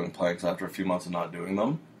back to doing planks after a few months of not doing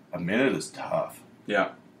them, a minute is tough. Yeah.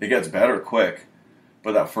 It gets better quick,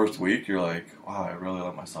 but that first week, you're like, wow, I really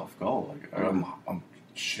let myself go. Like, I'm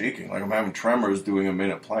shaking. Like, I'm having tremors doing a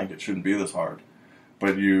minute plank. It shouldn't be this hard.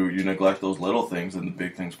 But you neglect those little things, and the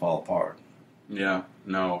big things fall apart. Yeah.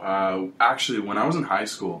 No. Actually, when I was in high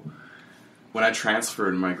school, when I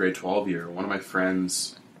transferred in my grade 12 year, one of my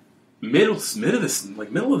friends, middle of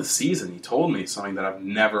the season, he told me something that I've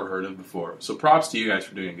never heard of before. So props to you guys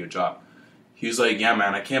for doing a good job. He was like, yeah,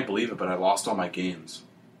 man, I can't believe it, but I lost all my gains.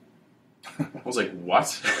 I was like, what?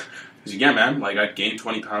 He's like, yeah, man, like, I gained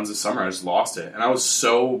 20 pounds this summer, I just lost it. And I was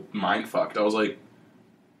so mind-fucked. I was like,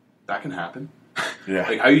 that can happen? Yeah.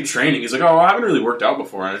 Like, how are you training? He's like, oh, I haven't really worked out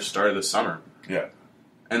before, I just started this summer. Yeah.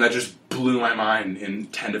 And that just blew my mind in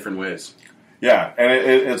 10 different ways. Yeah, and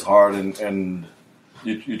it's hard, and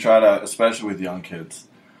you try to, especially with young kids,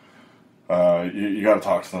 you got to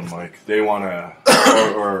talk to them like they want to,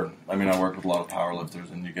 I work with a lot of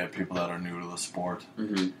powerlifters, and you get people that are new to the sport,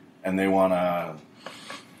 Mm-hmm. and they want to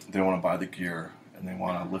buy the gear, and they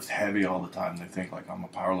want to lift heavy all the time. They think, like, I'm a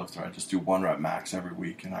powerlifter, I just do 1 rep max every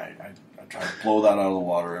week, and I try to blow that out of the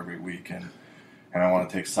water every week, and I want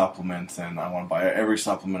to take supplements, and I want to buy every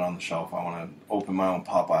supplement on the shelf. I want to open my own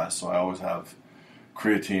Popeyes, so I always have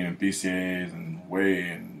creatine and BCAAs and whey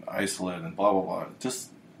and isolate and blah, blah, blah.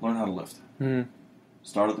 Just learn how to lift.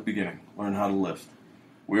 Start at the beginning. Learn how to lift.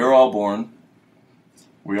 We are all born.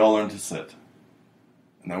 We all learn to sit.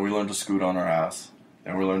 And then we learn to scoot on our ass.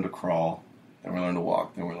 Then we learn to crawl. Then we learn to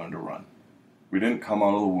walk. Then we learn to run. We didn't come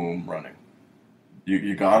out of the womb running.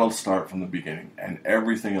 You got to start from the beginning. And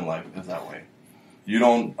everything in life is that way. You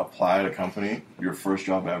don't apply at a company, your first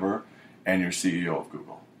job ever, and you're CEO of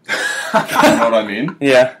Google. You know what I mean?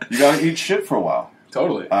 Yeah. You got to eat shit for a while.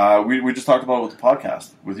 Totally. We just talked about it with the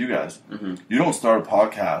podcast, with you guys. You don't start a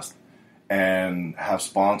podcast and have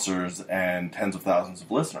sponsors and tens of thousands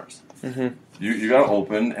of listeners. You got to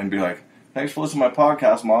open and be like, thanks for listening to my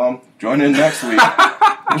podcast, Mom. Join in next week.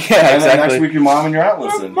 And then next week your mom and your aunt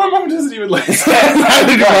listen. My mom doesn't even listen.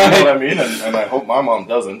 You know what I mean? And I hope my mom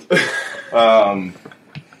doesn't.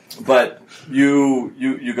 But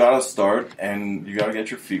you got to start, and you got to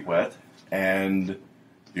get your feet wet, and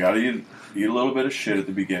you got to eat a little bit of shit at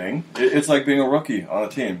the beginning. It's like being a rookie on a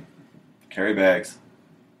team. Carry bags.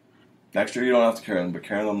 Next year you don't have to carry them, but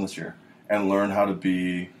carry them this year. And learn how to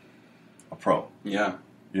be a pro. Yeah.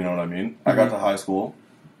 You know what I mean? I got to high school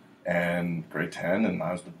and grade 10, and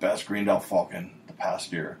I was the best Greendale Falcon the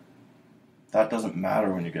past year. That doesn't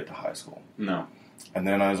matter when you get to high school. No. And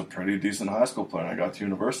then I was a pretty decent high school player, and I got to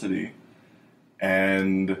university,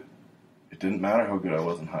 and it didn't matter how good I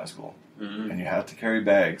was in high school. And you had to carry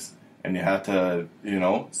bags, and you had to,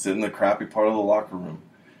 sit in the crappy part of the locker room,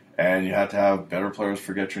 and you had to have better players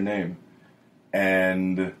forget your name.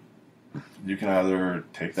 And you can either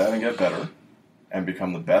take that and get better and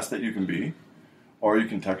become the best that you can be, or you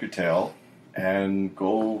can tuck your tail and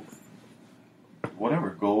go play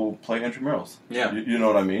intramurals. Yeah. You know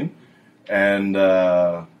what I mean? And,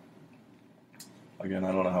 again,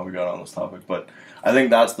 I don't know how we got on this topic, but I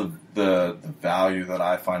think that's the value that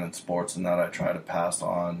I find in sports, and that I try to pass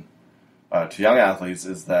on to young athletes,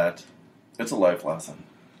 is that it's a life lesson.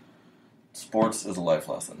 Sports is a life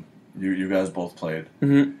lesson. You guys both played.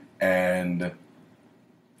 And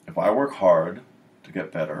if I work hard to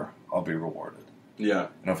get better, I'll be rewarded. Yeah.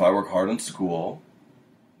 And if I work hard in school,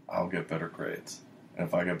 I'll get better grades. And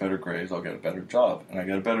if I get better grades, I'll get a better job. And I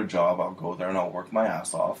get a better job, I'll go there and I'll work my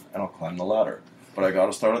ass off and I'll climb the ladder. But I got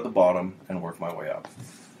to start at the bottom and work my way up.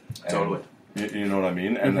 And Totally. You know what I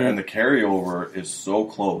mean? And the carryover is so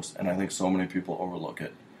close, and I think so many people overlook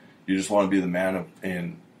it. You just want to be the man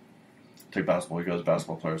take basketball. You guys,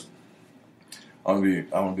 basketball players. I want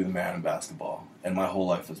to be the man in basketball, and my whole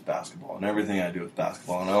life is basketball, and everything I do is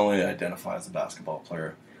basketball, and I only identify as a basketball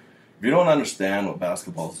player. If you don't understand what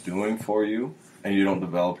basketball is doing for you, and you don't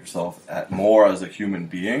develop yourself more as a human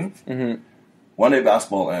being, one day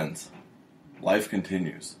basketball ends. Life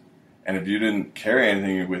continues. And if you didn't carry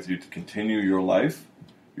anything with you to continue your life,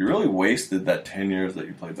 you really wasted that 10 years that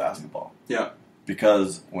you played basketball. Yeah.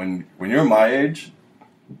 Because when you're my age,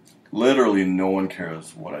 literally no one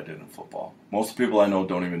cares what I did in football. Most people I know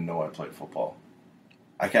don't even know I played football.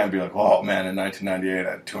 I can't be like, oh man, in 1998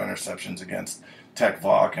 I had 2 interceptions against Tech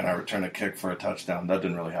Vok and I returned a kick for a touchdown. That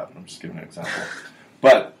didn't really happen. I'm just giving an example.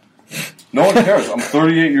 But no one cares. I'm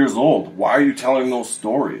 38 years old. Why are you telling those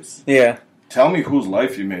stories? Yeah. Tell me whose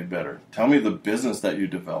life you made better. Tell me the business that you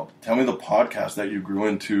developed. Tell me the podcast that you grew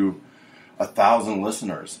into 1,000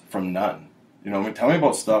 listeners from none. You know what I mean? Tell me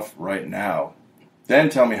about stuff right now. Then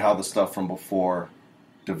tell me how the stuff from before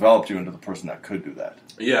developed you into the person that could do that.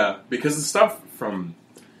 Yeah, because the stuff from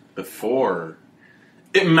before,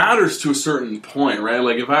 it matters to a certain point, right?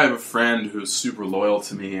 Like, if I have a friend who's super loyal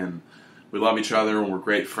to me and we love each other and we're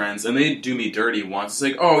great friends, and they do me dirty once, it's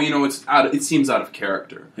like, oh, it seems out of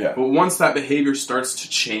character. Yeah. But once that behavior starts to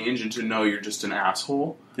change into, no, you're just an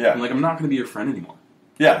asshole, yeah. I'm like, I'm not going to be your friend anymore.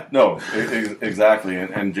 Yeah, no, exactly.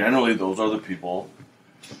 And generally those are the people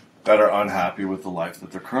that are unhappy with the life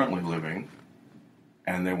that they're currently living,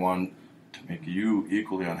 and they want to make you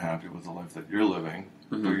equally unhappy with the life that you're living.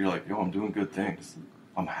 But you're like, yo, I'm doing good things.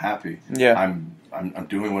 I'm happy. Yeah. I'm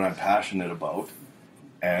doing what I'm passionate about,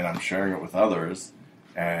 and I'm sharing it with others,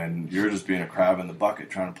 and you're just being a crab in the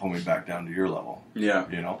bucket trying to pull me back down to your level. Yeah.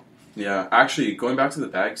 You know? Yeah. Actually, going back to the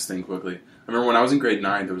bags thing quickly, I remember when I was in grade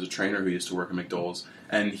 9, there was a trainer who used to work at McDonald's,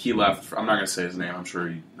 and he left. I'm not going to say his name.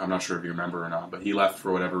 I'm not sure if you remember or not, but he left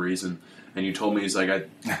for whatever reason. And you told me, he's like, I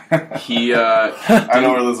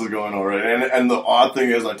know where this is going already. And the odd thing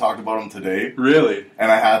is, I talked about him today. Really?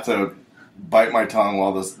 And I had to bite my tongue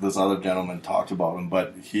while this other gentleman talked about him,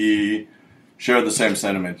 but he shared the same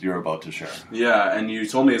sentiment you're about to share. Yeah, and you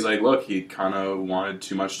told me, he's like, look, he kind of wanted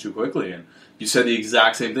too much too quickly. And you said the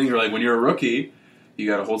exact same thing. You're like, when you're a rookie, you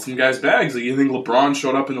got to hold some guys' bags. Like, you think LeBron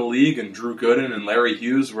showed up in the league and Drew Gooden and Larry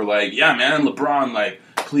Hughes were like, yeah, man, LeBron, like,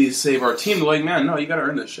 please save our team. They're like, man, no, you got to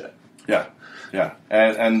earn this shit. Yeah.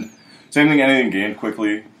 And same thing, anything gained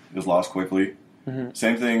quickly is lost quickly. Mm-hmm.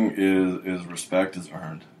 Same thing is respect is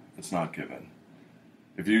earned. It's not given.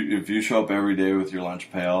 If you show up every day with your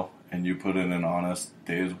lunch pail and you put in an honest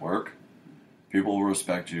day's work, people will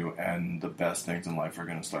respect you, and the best things in life are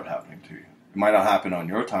going to start happening to you. It might not happen on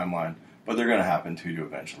your timeline, but they're going to happen to you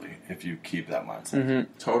eventually if you keep that mindset.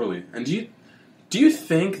 Mm-hmm. Totally. And do you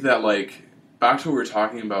think that, like, back to what we were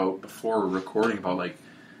talking about before we were recording about, like,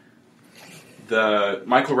 the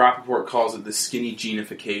Michael Rappaport calls it the skinny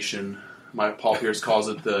genification. Paul Pierce calls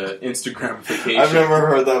it the Instagramification. I've never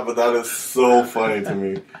heard that, but that is so funny to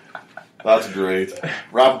me. That's great.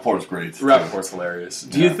 Rappaport's great. Rappaport's hilarious.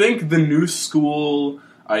 Do you think the new school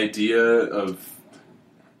idea of...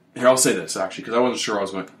 Here, I'll say this, actually, because I wasn't sure I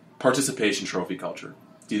was going... Participation trophy culture.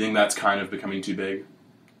 Do you think that's kind of becoming too big?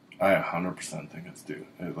 I 100% think it's due.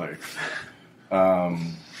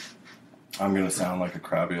 I'm going to sound like a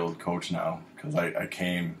crabby old coach now, because I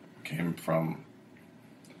came from,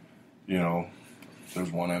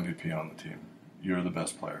 there's one MVP on the team. You're the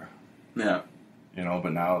best player. Yeah.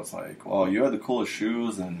 But now it's like, well, you had the coolest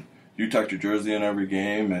shoes, and you tucked your jersey in every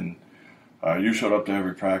game, and you showed up to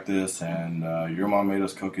every practice, and your mom made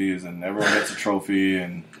us cookies, and everyone gets a trophy,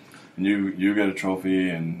 and you get a trophy,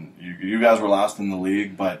 and you guys were last in the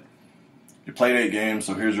league, but you played 8 games,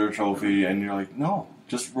 so here's your trophy, and you're like, no,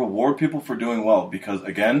 just reward people for doing well, because,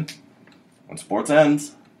 again, when sports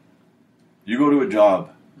ends, you go to a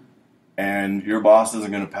job, and your boss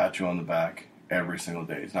isn't going to pat you on the back every single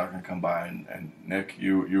day. He's not going to come by and Nick,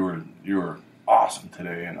 you were awesome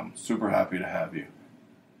today, and I'm super happy to have you.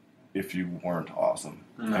 If you weren't awesome,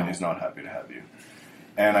 and he's not happy to have you.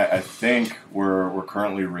 And I think we're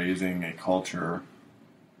currently raising a culture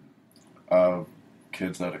of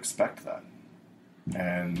kids that expect that.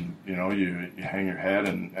 And, you hang your head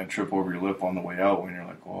and trip over your lip on the way out when you're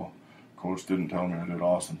like, well, coach didn't tell me I did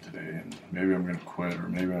awesome today, and maybe I'm going to quit, or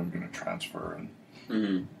maybe I'm going to transfer.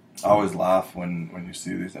 And I always laugh when you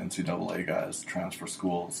see these NCAA guys transfer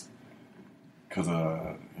schools because,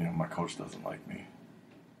 my coach doesn't like me.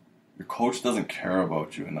 Your coach doesn't care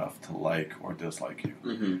about you enough to like or dislike you.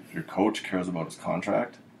 Mm-hmm. Your coach cares about his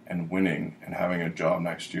contract and winning and having a job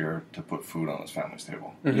next year to put food on his family's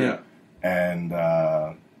table. Mm-hmm. Yeah. And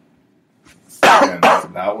that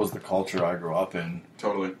was the culture I grew up in.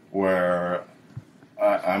 Totally. Where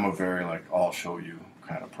I'm a very, I'll show you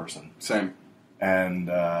kind of person. Same. And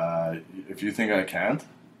if you think I can't,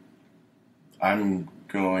 I'm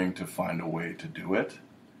going to find a way to do it.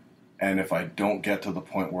 And if I don't get to the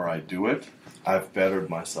point where I do it, I've bettered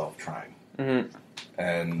myself trying. Mm-hmm.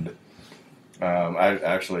 And I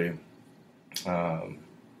actually, I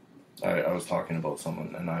was talking about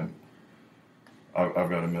someone, and I've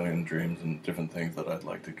got a million dreams and different things that I'd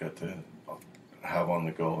like to get to have on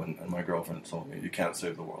the go. And my girlfriend told me, you can't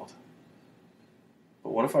save the world. But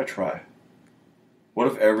what if I try? What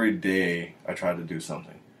if every day I try to do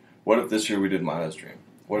something? What if this year we did Maya's dream?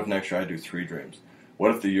 What if next year I do 3 dreams?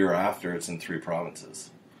 What if the year after it's in 3 provinces?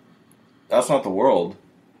 That's not the world,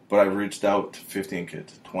 but I've reached out to 15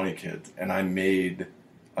 kids, 20 kids, and I made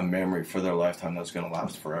a memory for their lifetime that's going to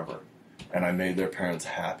last forever. And I made their parents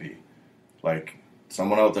happy. Like,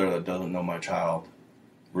 someone out there that doesn't know my child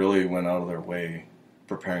really went out of their way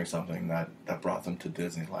preparing something that brought them to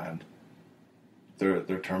Disneyland. They're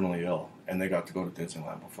terminally ill, and they got to go to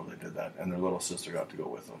Disneyland before they did that, and their little sister got to go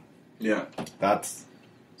with them. Yeah.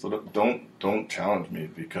 So don't challenge me,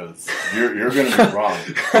 because you're going to be wrong.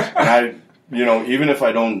 And even if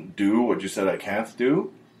I don't do what you said I can't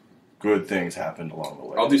do, good things happened along the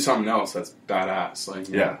way. I'll do something else that's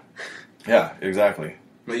badass. Yeah, exactly.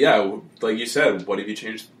 But yeah, like you said, what if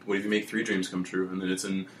you make 3 dreams come true, and then it's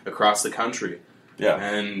across the country? Yeah.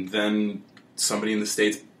 And then somebody in the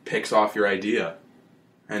States picks off your idea,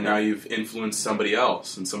 and now you've influenced somebody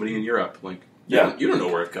else, and somebody in Europe, Yeah. You don't know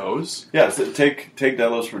where it goes. Yeah, so take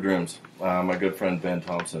Deadlift For Dreams. My good friend Ben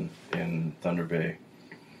Thompson in Thunder Bay.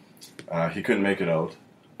 He couldn't make it out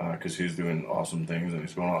because he's doing awesome things, and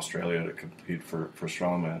he's going to Australia to compete for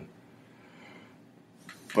Strongman.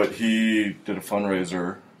 But he did a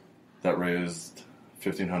fundraiser that raised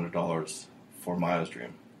 $1,500 for Maya's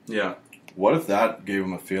dream. Yeah. What if that gave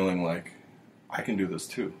him a feeling like, I can do this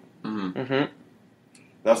too? Mm-hmm. Mm-hmm.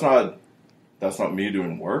 That's not me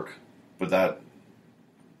doing work. But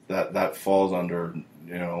that falls under,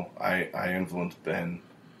 I influenced Ben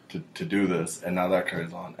to do this, and now that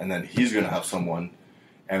carries on. And then he's going to have someone,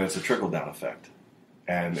 and it's a trickle-down effect.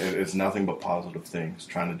 And it's nothing but positive things,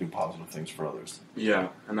 trying to do positive things for others. Yeah,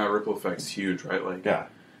 and that ripple effect's huge, right? Like, Yeah.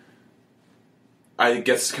 I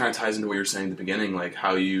guess it kind of ties into what you were saying at the beginning, like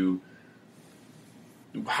how you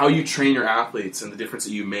train your athletes and the difference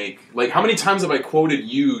that you make. Like, how many times have I quoted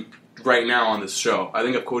you right now on this show? I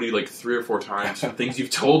think I've quoted you like 3 or 4 times. Things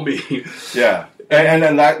you've told me. Yeah,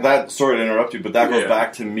 and that sorry to interrupt you, but that goes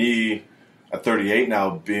back to me at 38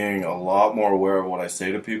 now being a lot more aware of what I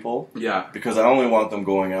say to people. Yeah, because I only want them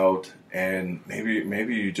going out and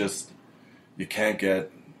maybe you can't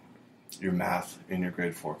get your math in your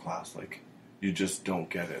grade 4 class. Like, you just don't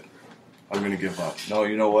get it. I'm going to give up. No,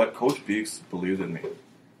 you know what? Coach Beeks believed in me.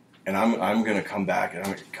 And I'm going to come back. And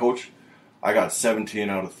I'm like, Coach, I got 17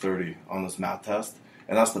 out of 30 on this math test.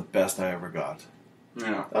 And that's the best I ever got.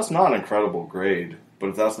 Yeah. That's not an incredible grade. But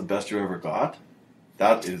if that's the best you ever got,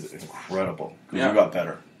 that is incredible. Because you got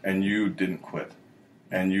better. And you didn't quit.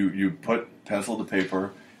 And you put pencil to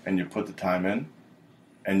paper. And you put the time in.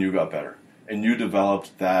 And you got better. And you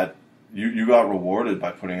developed that. You got rewarded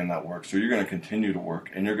by putting in that work, so you're going to continue to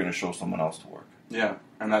work, and you're going to show someone else to work. Yeah,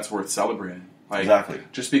 and that's worth celebrating. Like, exactly.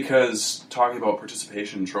 Just because, talking about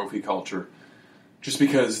participation and trophy culture, just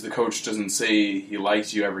because the coach doesn't say he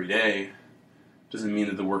likes you every day, doesn't mean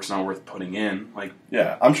that the work's not worth putting in. Like,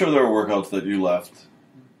 yeah, I'm sure there were workouts that you left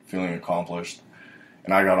feeling accomplished,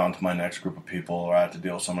 and I got on to my next group of people, or I had to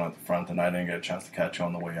deal with someone at the front, and I didn't get a chance to catch you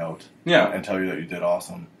on the way out. Yeah. And tell you that you did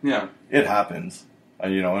awesome. Yeah. It happens.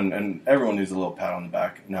 And everyone needs a little pat on the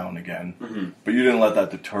back now and again. Mm-hmm. But you didn't let that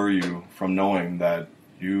deter you from knowing that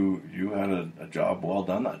you had a job well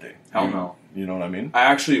done that day. Hell no. You know what I mean?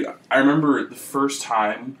 I remember the first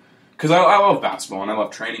time, because I love basketball and I love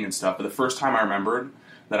training and stuff, but the first time I remembered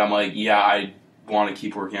that I'm like, yeah, I want to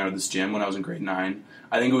keep working out at this gym when I was in grade 9,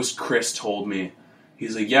 I think it was Chris told me,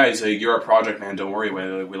 he's like, you're a project man, don't worry,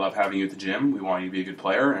 we love having you at the gym, we want you to be a good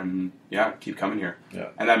player, and yeah, keep coming here. Yeah.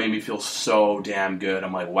 And that made me feel so damn good.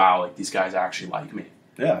 I'm like, wow, like these guys actually like me.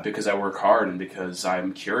 Yeah. Because I work hard and because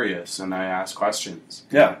I'm curious and I ask questions.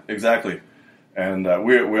 Yeah, exactly. And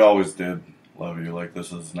we always did love you. Like,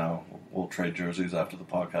 this is now, we'll trade jerseys after the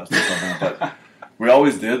podcast or something, but we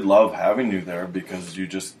always did love having you there because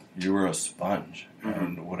you were a sponge. Mm-hmm.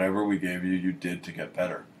 And whatever we gave you, you did to get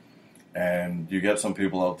better. And you get some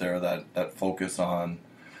people out there that focus on,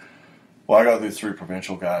 well, I got these 3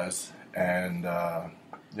 provincial guys, and,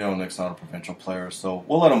 Nick's not a provincial player, so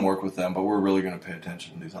we'll let him work with them, but we're really going to pay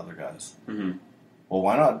attention to these other guys. Mm-hmm. Well,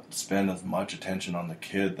 why not spend as much attention on the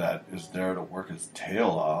kid that is there to work his tail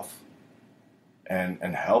off and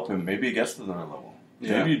help him? Maybe he gets to their level.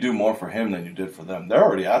 Yeah. Maybe you do more for him than you did for them. They're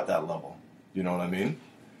already at that level. You know what I mean?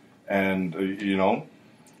 And,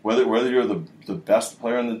 whether you're the best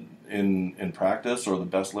player in practice or the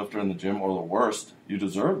best lifter in the gym or the worst, you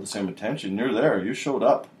deserve the same attention. You're there. You showed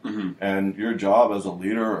up. Mm-hmm. And your job as a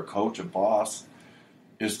leader, a coach, a boss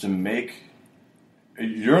is to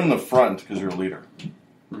you're in the front because you're a leader.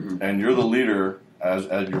 Mm-hmm. And you're the leader, as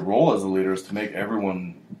your role as a leader is to make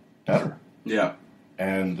everyone better. Yeah.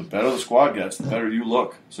 And the better the squad gets, the better you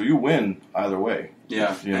look. So you win either way.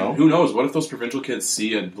 Yeah. And who knows? What if those provincial kids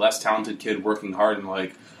see a less talented kid working hard and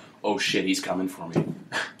like, oh shit, he's coming for me.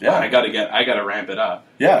 Yeah, I gotta ramp it up.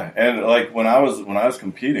 Yeah, and like when I was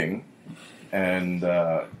competing, and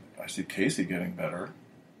I see Casey getting better,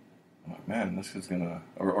 I'm like, man, this kid's gonna,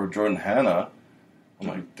 or Jordan Hanna, I'm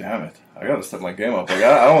like, damn it, I gotta step my game up. Like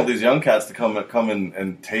I don't want these young cats to come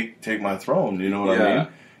and take my throne. You know what I mean?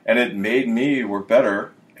 And it made me work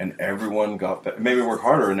better, and everyone got better. It made me work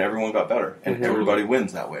harder, and everyone got better, and everybody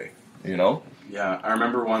wins that way. You know? Yeah, I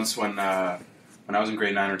remember once when I was in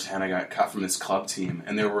grade 9 or 10, I got cut from this club team,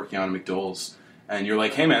 and they were working on McDowell's. And you're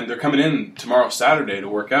like, hey man, they're coming in tomorrow, Saturday, to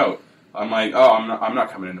work out. I'm like, oh, I'm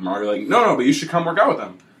not coming in tomorrow. You're like, no, but you should come work out with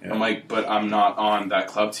them. Yeah. I'm like, but I'm not on that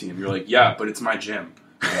club team. You're like, yeah, but it's my gym.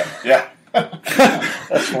 Yeah.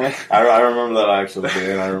 That's funny. I remember that actually,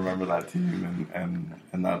 and I remember that team,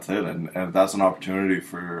 and that's it. And that's an opportunity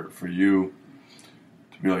for you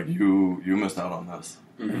to be like, you missed out on this,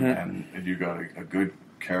 mm-hmm. and you got a good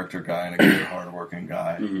character guy and a good hard-working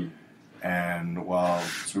guy. Mm-hmm. And while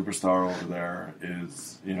Superstar over there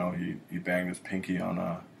is, he banged his pinky on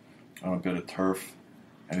a bit of turf,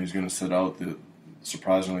 and he's going to sit out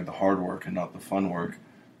surprisingly the hard work and not the fun work.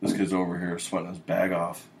 This kid's over here sweating his bag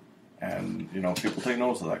off, and people take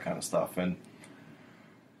notice of that kind of stuff. And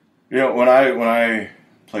when I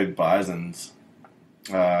played Bisons,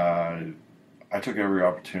 I took every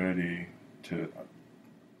opportunity to.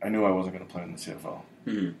 I knew I wasn't going to play in the CFL.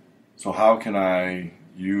 Mm-hmm. So how can I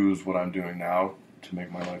use what I'm doing now to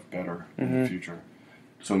make my life better in the future?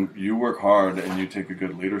 So you work hard and you take a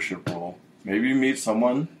good leadership role, maybe you meet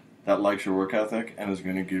someone that likes your work ethic and is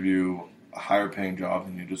going to give you a higher paying job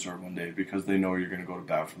than you deserve one day because they know you're going to go to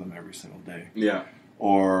bat for them every single day. Yeah.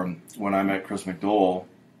 Or when I met Chris McDowell,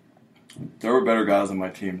 there were better guys on my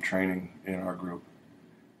team training in our group,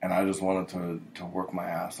 and I just wanted to work my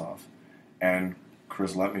ass off. And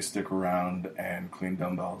Chris let me stick around and clean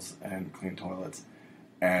dumbbells and clean toilets.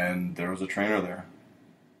 And there was a trainer there.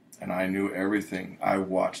 And I knew everything. I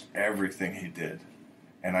watched everything he did.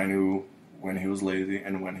 And I knew when he was lazy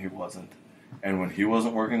and when he wasn't. And when he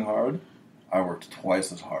wasn't working hard, I worked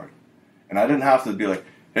twice as hard. And I didn't have to be like,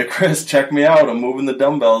 hey, Chris, check me out. I'm moving the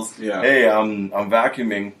dumbbells. Yeah. Hey, I'm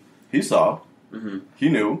vacuuming. He saw. Mm-hmm. He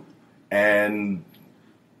knew. And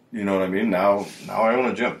you know what I mean? Now I own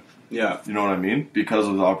a gym. Yeah. You know what I mean? Because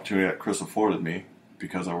of the opportunity that Chris afforded me,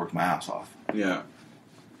 because I worked my ass off. Yeah.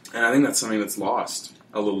 And I think that's something that's lost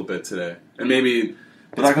a little bit today. And maybe...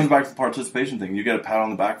 But that comes back to the participation thing. You get a pat on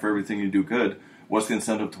the back for everything you do good. What's the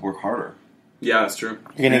incentive to work harder? Yeah, that's true.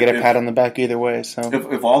 You're going to get a pat on the back either way. So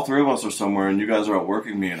if all three of us are somewhere and you guys are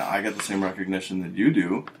outworking me and I get the same recognition that you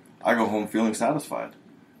do, I go home feeling satisfied.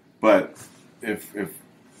 But if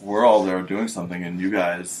we're all there doing something and you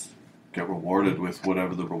guys get rewarded with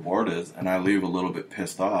whatever the reward is, and I leave a little bit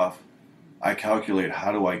pissed off, I calculate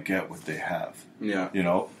how do I get what they have. Yeah. You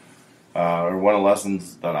know? One of the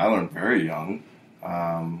lessons that I learned very young,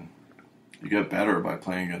 you get better by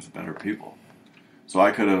playing against better people. So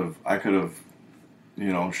I could have,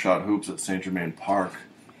 shot hoops at St. Germain Park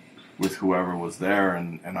with whoever was there,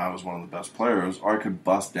 and I was one of the best players, or I could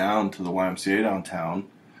bust down to the YMCA downtown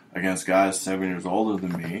against guys 7 years older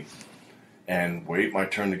than me and wait my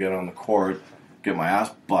turn to get on the court, get my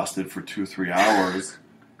ass busted for 2-3 hours,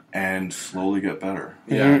 and slowly get better.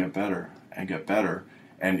 Yeah. And get better, and get better.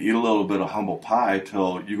 And eat a little bit of humble pie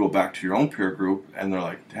till you go back to your own peer group, and they're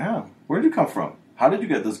like, damn, where'd you come from? How did you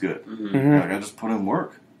get this good? Mm-hmm. Like, I just put in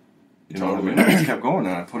work. You know what I mean? I just kept going,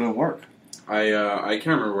 and I put in work. I can't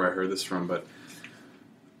remember where I heard this from, but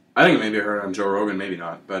I think maybe I heard it on Joe Rogan, maybe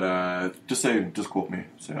not. But Just quote me.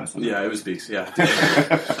 Say I said yeah, it was Beaks.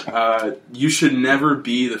 Yeah, you should never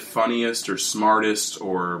be the funniest or smartest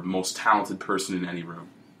or most talented person in any room.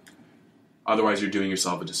 Otherwise, you're doing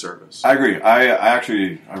yourself a disservice. I agree. I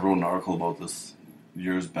wrote an article about this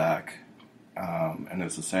years back, and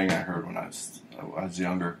it's a saying I heard when I was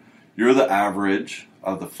younger. You're the average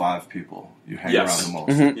of the 5 people you hang around the most.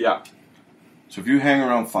 Mm-hmm. Yeah. So if you hang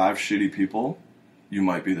around 5 shitty people, you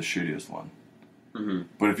might be the shittiest one. Mm-hmm.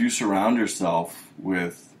 But if you surround yourself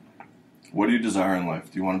with, what do you desire in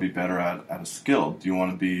life? Do you want to be better at a skill? Do you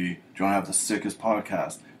want to have the sickest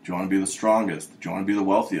podcast? Do you want to be the strongest? Do you want to be the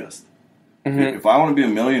wealthiest? Mm-hmm. If I want to be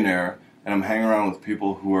a millionaire and I'm hanging around with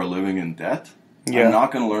people who are living in debt, I'm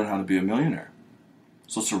not going to learn how to be a millionaire.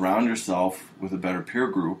 So surround yourself with a better peer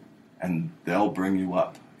group, and they'll bring you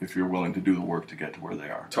up if you're willing to do the work to get to where they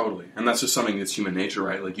are. Totally. And that's just something that's human nature,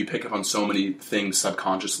 right? Like, you pick up on so many things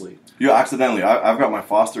subconsciously. You accidentally. I've got my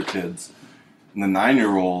foster kids, and the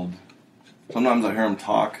 9-year-old, sometimes I hear him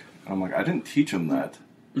talk, and I'm like, I didn't teach him that,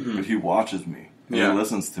 but he watches me, and he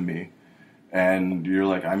listens to me, and you're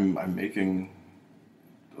like, I'm making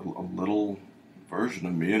a little version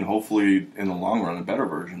of me, and hopefully, in the long run, a better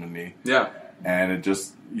version of me. Yeah. And it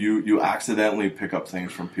just, you accidentally pick up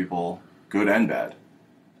things from people, good and bad.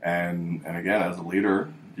 And again, as a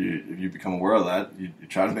leader, if you become aware of that, you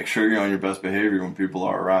try to make sure you're on your best behavior when people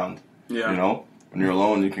are around. Yeah. You know? When you're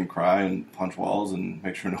alone, you can cry and punch walls and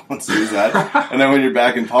make sure no one sees that. And then when you're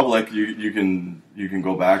back in public, you can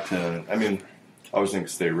go back to, I mean, I always think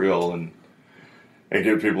stay real and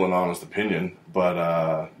give people an honest opinion,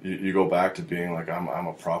 but you go back to being like, I'm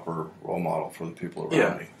a proper role model for the people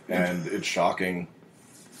around me. And it's shocking.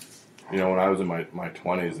 You know, when I was in my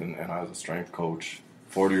 20s and I was a strength coach,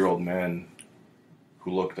 40-year-old men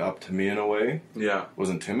who looked up to me in a way was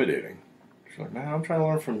intimidating. You're like, man, I'm trying to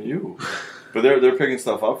learn from you. But they're picking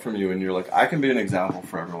stuff up from you, and you're like, I can be an example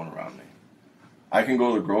for everyone around me. I can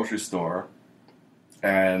go to the grocery store,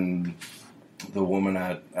 and the woman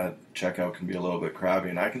at checkout can be a little bit crabby,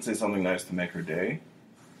 and I can say something nice to make her day,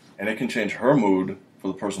 and it can change her mood for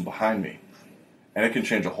the person behind me. And it can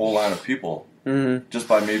change a whole line of people just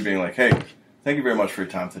by me being like, hey, thank you very much for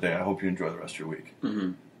your time today. I hope you enjoy the rest of your week.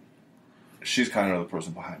 Mm-hmm. She's kind of the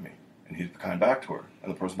person behind me, and he's kind back to her.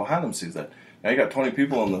 And the person behind them sees that. Now you got 20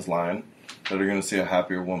 people in this line that are going to see a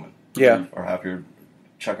happier woman. Yeah. Or a happier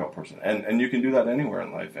checkout person. And you can do that anywhere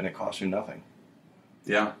in life, and it costs you nothing.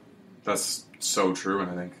 Yeah. That's so true,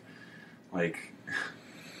 and I think, like,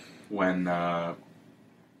 when, oh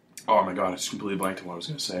my god, I just completely blanked on what I was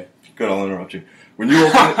going to say. Good, I'll interrupt you. When you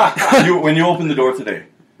open when you opened the door today,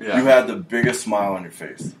 Yeah. you had the biggest smile on your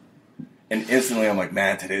face. And instantly I'm like,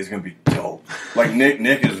 man, today's going to be dope. Like,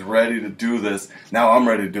 Nick is ready to do this. Now I'm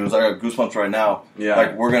ready to do this. I got goosebumps right now. Yeah.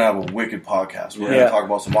 Like, we're going to have a wicked podcast. We're going to talk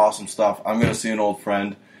about some awesome stuff. I'm going to see an old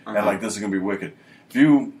friend. And, like, this is going to be wicked. If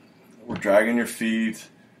you were dragging your feet,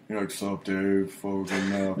 you're like, sup, Dave,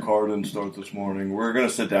 fucking car didn't start this morning. We're going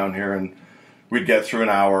to sit down here and we'd get through an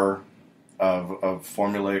hour of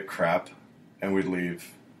formulaic crap and we'd leave.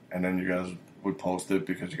 And then you guys would post it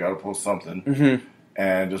because you got to post something. Mm-hmm.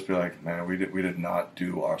 And just be like, man, we did not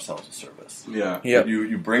do ourselves a service. Yeah. Yep.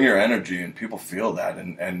 You bring your energy and people feel that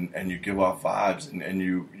and you give off vibes and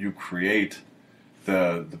you create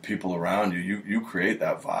the people around you. You create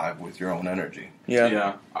that vibe with your own energy. Yeah.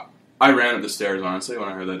 Yeah. I ran up the stairs, honestly, when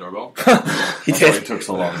I heard that doorbell. He That's why did. it took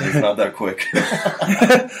so long. It's not that quick.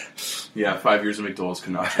 Yeah, 5 years of McDonald's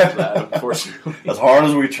could not change that, unfortunately. As hard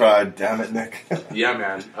as we tried, damn it, Nick. Yeah,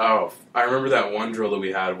 man. Oh, I remember that one drill that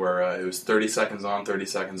we had where it was 30 seconds on, 30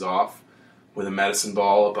 seconds off, with a medicine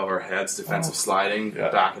ball above our heads, defensive sliding,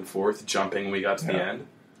 back and forth, jumping when we got to the end.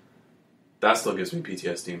 That still gives me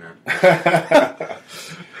PTSD, man.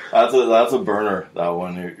 That's a burner, that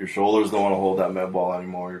one. Your shoulders don't want to hold that med ball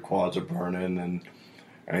anymore. Your quads are burning, and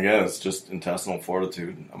again, it's just intestinal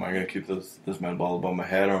fortitude. Am I going to keep this med ball above my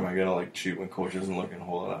head, or am I going to like cheat when coach isn't looking,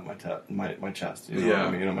 hold it at my chest? You know what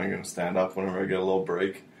I mean? Am I going to stand up whenever I get a little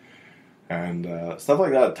break? And stuff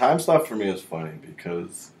like that. Time stuff for me is funny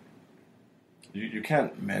because you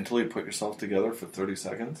can't mentally put yourself together for 30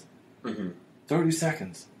 seconds. Mm-hmm. 30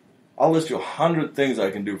 seconds. I'll list you 100 things I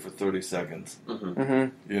can do for 30 seconds. Mm-hmm.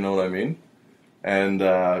 Mm-hmm. You know what I mean? And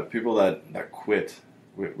people that quit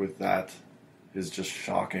with that is just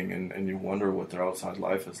shocking, and you wonder what their outside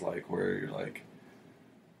life is like, where you're like,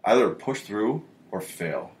 either push through or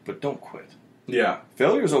fail, but don't quit. Yeah.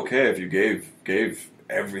 Failure is okay if you gave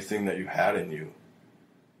everything that you had in you.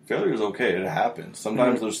 Failure is okay. It happens.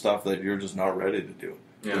 Sometimes there's stuff that you're just not ready to do.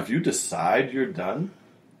 Yeah. But if you decide you're done,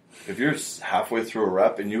 if you're halfway through a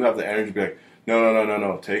rep and you have the energy to be like,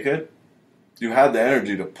 no, take it, you had the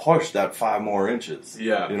energy to push that 5 more inches.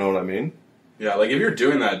 Yeah. You know what I mean? Yeah, like if you're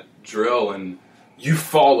doing that drill and you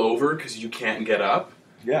fall over because you can't get up,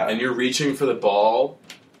 Yeah. and you're reaching for the ball,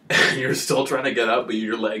 and you're still trying to get up, but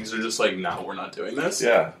your legs are just like, no, we're not doing this.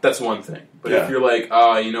 Yeah. That's one thing. But Yeah. if you're like,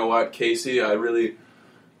 you know what, Casey, I really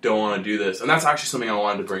don't want to do this. And that's actually something I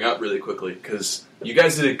wanted to bring up really quickly, because you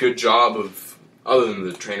guys did a good job of, other than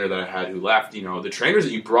the trainer that I had who left, you know, the trainers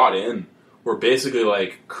that you brought in were basically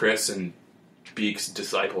like Chris and Beak's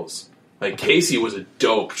disciples. Like, Casey was a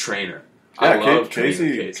dope trainer. Yeah, I love training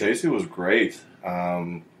Casey. Casey. Casey was great.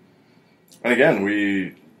 And again,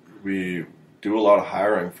 we do a lot of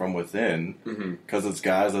hiring from within because it's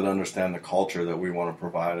guys that understand the culture that we want to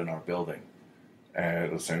provide in our building.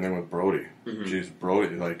 And the same thing with Brody. Jeez,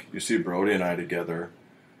 Brody, like, you see Brody and I together,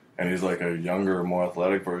 and he's like a younger, more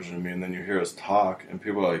athletic version of me, and then you hear us talk, and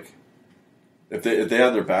people are like, if they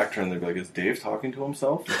had their back turned, they'd be like, is Dave talking to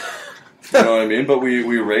himself? You know what I mean? But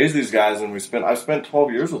we raise these guys, and I've spent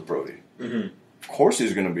 12 years with Brody. Of course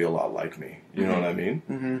he's going to be a lot like me. You know what I mean?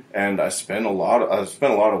 Mm-hmm. And I spent a lot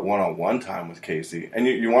of one-on-one time with Casey. And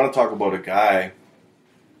you want to talk about a guy,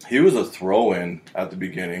 he was a throw-in at the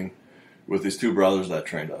beginning with these 2 brothers that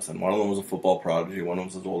trained us. And one of them was a football prodigy, one of them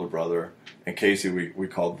was his older brother. And Casey we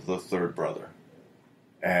called the third brother.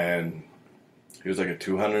 And he was like a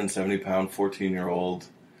 270-pound, 14-year-old,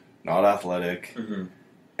 not athletic.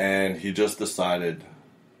 And he just decided,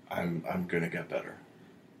 I'm going to get better.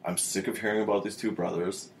 I'm sick of hearing about these 2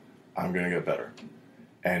 brothers. I'm going to get better.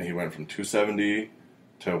 And he went from 270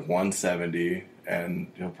 to 170,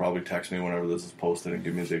 and he'll probably text me whenever this is posted and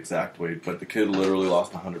give me the exact weight. But the kid literally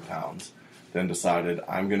lost 100 pounds, then decided,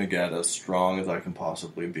 I'm going to get as strong as I can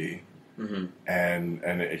possibly be.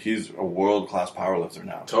 And he's a world-class powerlifter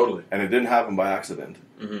now. Totally. And it didn't happen by accident.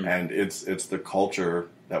 And it's the culture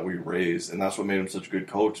that we raised, and that's what made him such a good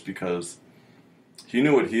coach, because he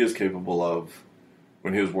knew what he is capable of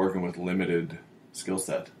when he was working with limited skill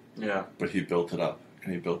set. Yeah. But he built it up,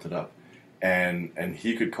 and he built it up. And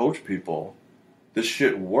he could coach people. This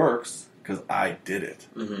shit works because I did it.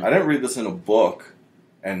 I didn't read this in a book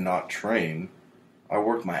and not train. I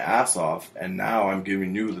worked my ass off, and now I'm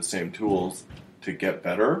giving you the same tools to get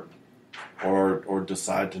better or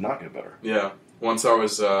decide to not get better. Yeah. Once I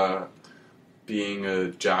was being a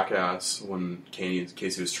jackass when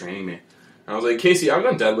Casey was training me. And I was like, Casey, I've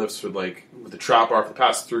done deadlifts with the trap bar for the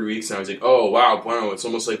past 3 weeks, and I was like, oh, wow, Bueno, it's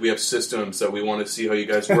almost like we have systems that we want to see how you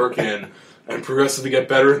guys work in and progressively get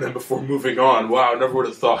better in them before moving on. Wow, I never would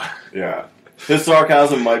have thought. Yeah. His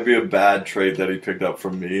sarcasm might be a bad trait that he picked up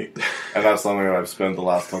from me, and that's something that I've spent the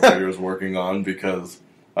last couple of years working on, because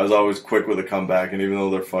I was always quick with a comeback, and even though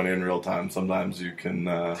they're funny in real time, sometimes you can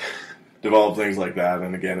develop things like that.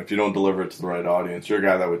 And again, if you don't deliver it to the right audience, you're a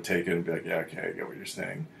guy that would take it and be like, yeah, okay, I get what you're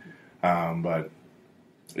saying. But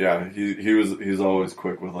yeah, he's always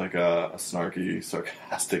quick with like a snarky,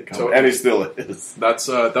 sarcastic comeback, and he still is. That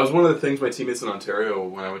was one of the things my teammates in Ontario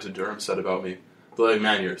when I went to Durham said about me. They're like,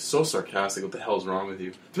 man, you're so sarcastic. What the hell's wrong with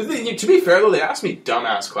you? To be fair, though, they ask me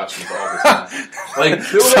dumbass questions all the time. Like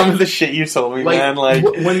some of the shit you told me, man. Like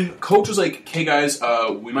when coach was like, "Hey guys,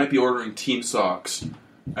 we might be ordering team socks,"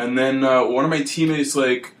 and then one of my teammates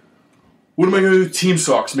like, "What am I going to do with team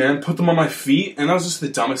socks, man? Put them on my feet?" And that was just the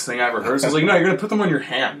dumbest thing I ever heard. So I was like, "No, you're going to put them on your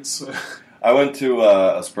hands." I went to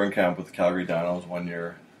a spring camp with the Calgary Dinos one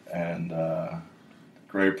year, and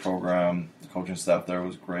great program. The coaching staff there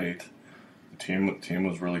was great. Team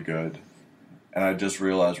was really good, and I just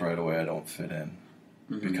realized right away I don't fit in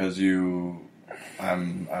because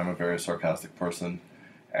I'm a very sarcastic person,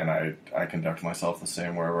 and I conduct myself the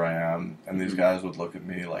same wherever I am, and these guys would look at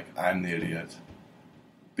me like I'm the idiot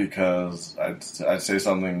because I'd say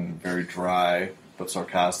something very dry but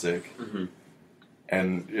sarcastic,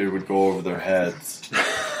 and it would go over their heads,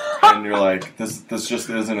 and you're like, this just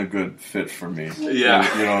isn't a good fit for me.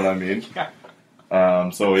 Yeah, you know what I mean. Yeah.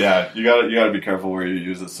 So yeah, you gotta be careful where you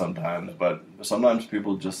use it sometimes, but sometimes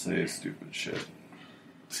people just say stupid shit.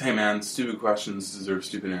 Hey man, stupid questions deserve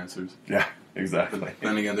stupid answers. Yeah, exactly. But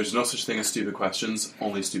then again, there's no such thing as stupid questions,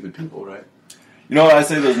 only stupid people, right? You know what I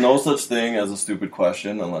say? There's no such thing as a stupid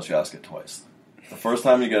question unless you ask it twice. The first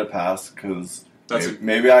time you get a pass, because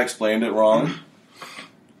maybe I explained it wrong.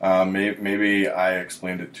 Maybe I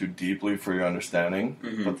explained it too deeply for your understanding,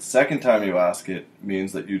 but the second time you ask it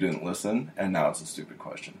means that you didn't listen, and now it's a stupid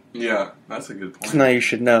question. Yeah, that's a good point. So now you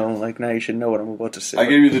should know. Like, now you should know what I'm about to say. I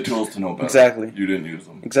gave you the tools to know better. Exactly. You didn't use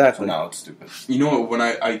them. Exactly. So now it's stupid. You know what, when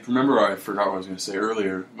I remember I forgot what I was going to say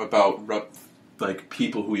earlier about like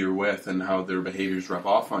people who you're with and how their behaviors rub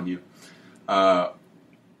off on you.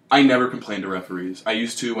 I never complained to referees. I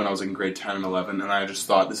used to when I was in grade 10 and 11, and I just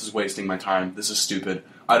thought, this is wasting my time. This is stupid.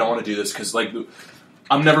 I don't want to do this because, like,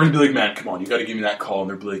 I'm never going to be like, man, come on, you got to give me that call.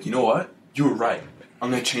 And they'll be like, you know what? You were right.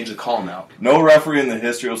 I'm going to change the call now. No referee in the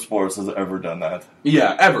history of sports has ever done that.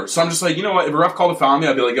 Yeah, ever. So I'm just like, you know what? If a ref called a foul on me,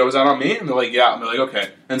 I'd be like, yo, was that on me? And they're like, yeah. And they're like,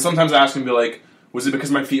 okay. And sometimes I ask them, be like, was it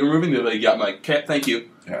because my feet were moving? They're like, yeah. I'm like, okay, thank you.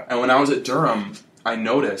 Yeah. And when I was at Durham, I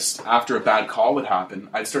noticed after a bad call would happen,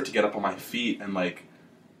 I'd start to get up on my feet and, like,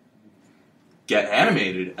 get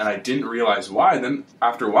animated, and I didn't realize why. Then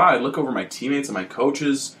after a while, I'd look over my teammates and my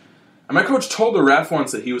coaches, and my coach told the ref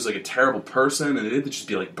once that he was like a terrible person, and they'd just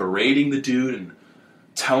be like berating the dude and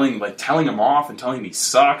telling him off and telling him he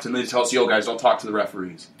sucked, and they'd tell us, yo guys, don't talk to the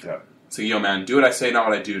referees. Yeah. So yo man, do what I say, not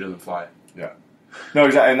what I do, doesn't fly. Yeah. No,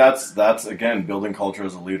 exactly, and that's again building culture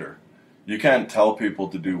as a leader. You can't tell people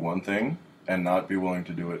to do one thing and not be willing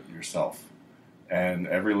to do it yourself. And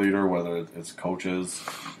every leader, whether it's coaches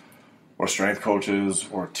or strength coaches,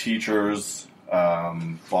 or teachers,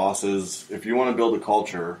 bosses. If you want to build a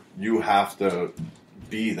culture, you have to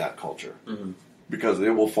be that culture. Because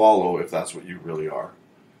it will follow if that's what you really are.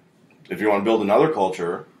 If you want to build another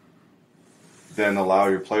culture, then allow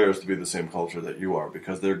your players to be the same culture that you are,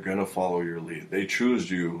 because they're going to follow your lead. They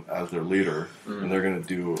choose you as their leader, and they're going to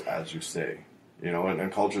do as you say. You know,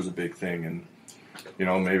 and culture is a big thing, and you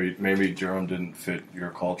know, maybe Jerome didn't fit your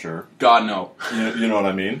culture. God, no. You know what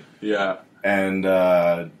I mean? Yeah. And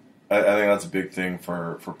I think that's a big thing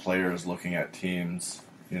for players looking at teams.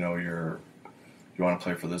 You know, you want to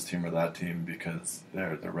play for this team or that team because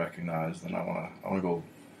they're recognized, and I want to go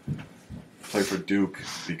play for Duke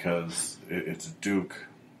because it's Duke.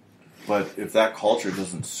 But if that culture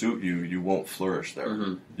doesn't suit you, you won't flourish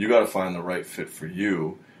there. You got to find the right fit for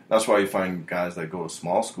you. That's why you find guys that go to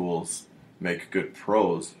small schools make good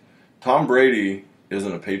pros. Tom Brady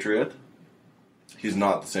isn't a Patriot. He's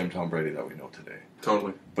not the same Tom Brady that we know today.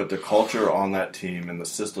 Totally. But the culture on that team and the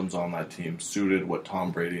systems on that team suited what Tom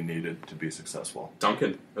Brady needed to be successful.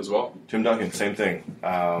 Duncan as well. Tim Duncan, same thing.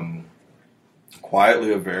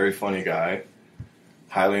 Quietly a very funny guy,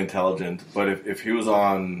 highly intelligent. But if he was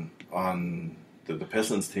on the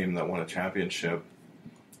Pistons team that won a championship,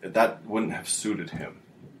 that wouldn't have suited him.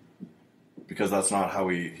 Because that's not how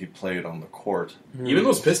he played on the court. Even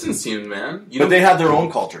those Pistons teams, man. But they had their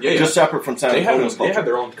own culture. Yeah. Just separate from San Antonio's culture. They had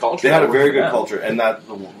their own culture. They had a very good culture. And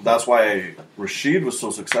that's why Rashid was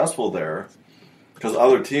so successful there. Because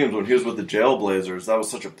other teams, when he was with the Jailblazers, that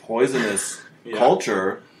was such a poisonous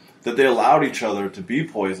culture that they allowed each other to be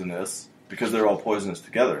poisonous because they're all poisonous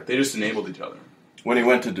together. They just enabled each other. When he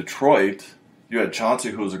went to Detroit, you had Chauncey,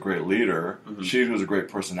 who was a great leader, Sheed, who was a great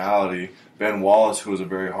personality, Ben Wallace, who was a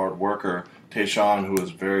very hard worker, Tayshawn, who was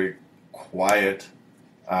very quiet,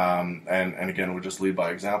 and again, would just lead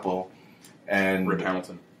by example. And Rip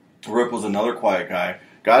Hamilton. Rip was another quiet guy.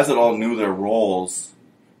 Guys that all knew their roles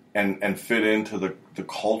and fit into the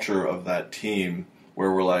culture of that team,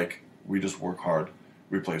 where we're like, we just work hard.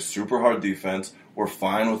 We play super hard defense. We're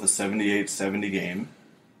fine with a 78-70 game.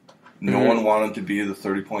 No one wanted to be the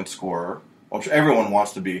 30-point scorer. Well, I'm sure everyone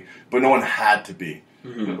wants to be, but no one had to be.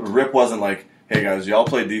 Rip wasn't like, hey guys, y'all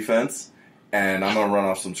play defense, and I'm going to run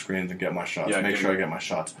off some screens and get my shots. Make sure I get my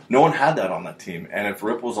shots. No one had that on that team. And if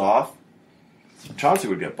Rip was off, Chauncey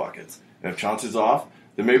would get buckets. And if Chauncey's off,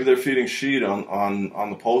 then maybe they're feeding Sheed on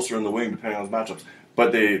the post or in the wing, depending on his matchups.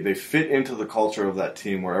 But they fit into the culture of that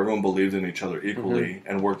team where everyone believed in each other equally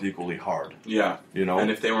and worked equally hard. Yeah. You know? And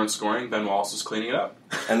if they weren't scoring, Ben Wallace was cleaning it up.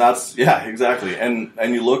 And that's, yeah, exactly. And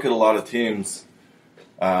you look at a lot of teams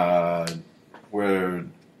where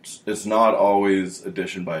it's not always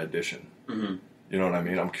addition by addition. You know what I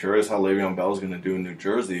mean? I'm curious how Le'Veon Bell is going to do in New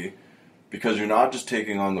Jersey, because you're not just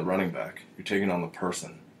taking on the running back, you're taking on the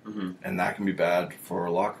person. And that can be bad for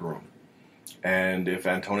a locker room. And if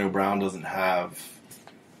Antonio Brown doesn't have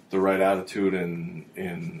the right attitude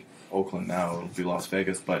in Oakland now, it'll be Las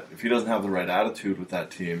Vegas, but if he doesn't have the right attitude with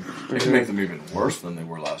that team, it can make them even worse than they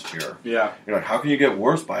were last year. Yeah. You're like, how can you get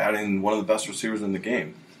worse by adding one of the best receivers in the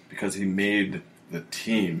game? Because he made the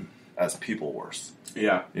team as people worse.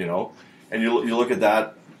 Yeah. You know? And you look at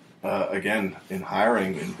that, again, in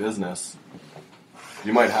hiring, in business.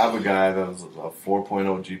 You might have a guy that has a 4.0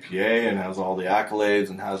 GPA and has all the accolades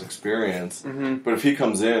and has experience, but if he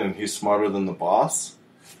comes in and he's smarter than the boss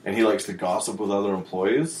and he likes to gossip with other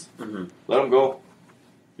employees, let him go.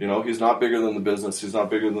 You know, he's not bigger than the business. He's not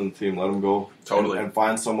bigger than the team. Let him go. Totally. And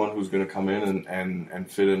find someone who's going to come in and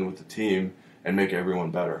fit in with the team and make everyone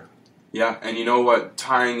better. Yeah, and you know what?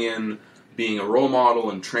 Tying in being a role model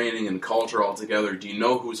and training and culture all together, do you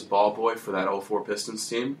know who's a ball boy for that 04 Pistons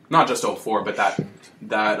team? Not just 04, but that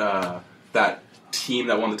team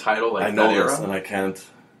that won the title, like I know that era? this, and I can't.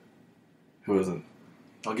 Who is it?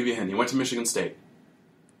 I'll give you a hint. He went to Michigan State.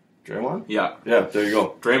 Draymond? Yeah. Yeah, there you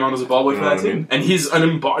go. Draymond was a ball boy You for know that what I team. mean? And he's an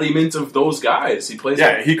embodiment of those guys. He plays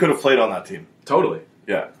Yeah, he could have played on that team. Totally.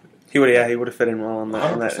 Yeah. He would have fit in well on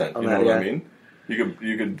that. 100%. On You that, know what yeah. I mean?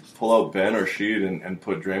 You could pull out Ben or Sheed and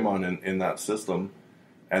put Draymond in that system,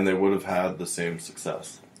 and they would have had the same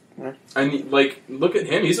success. And, like, look at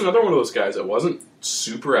him. He's another one of those guys that wasn't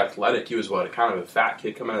super athletic. He was, kind of a fat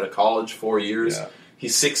kid coming out of college, 4 years. Yeah.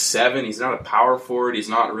 He's 6'7". He's not a power forward. He's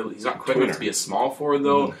not quick enough to be a small forward,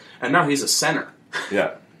 though. And now he's a center.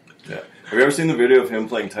 Yeah. Yeah. Have you ever seen the video of him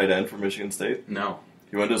playing tight end for Michigan State? No.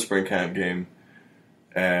 He went to a spring camp game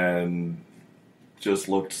and just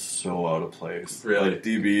looked so out of place. Really? Like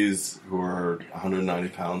DBs who are 190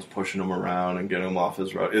 pounds pushing him around and getting him off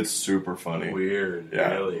his route. It's super funny. Weird.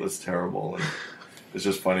 Yeah, Really. it's terrible. And it's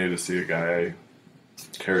just funny to see a guy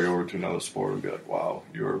carry over to another sport and be like, wow,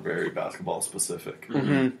 you're very basketball specific.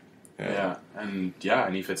 Yeah. And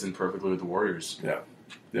he fits in perfectly with the Warriors.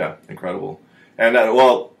 Yeah, incredible. And,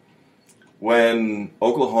 when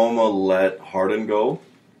Oklahoma let Harden go,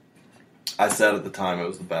 I said at the time it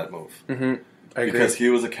was the bad move. I agree. Because he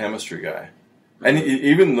was a chemistry guy. And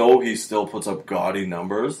even though he still puts up gaudy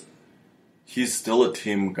numbers, he's still a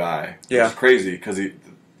team guy. Yeah. It's crazy because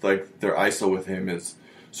their ISO with him is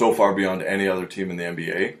so far beyond any other team in the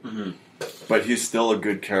NBA. But he's still a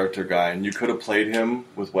good character guy. And you could have played him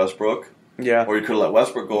with Westbrook. Yeah. Or you could have let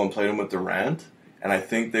Westbrook go and played him with Durant. And I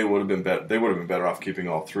think they would have been better off keeping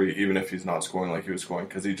all three, even if he's not scoring like he was scoring,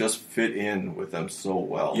 because he just fit in with them so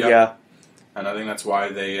well. Yep. Yeah. And I think that's why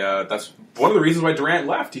that's one of the reasons why Durant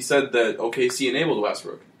left. He said that OKC enabled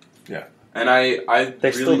Westbrook. Yeah. And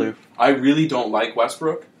they still do. I really don't like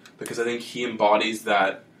Westbrook because I think he embodies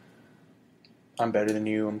that. I'm better than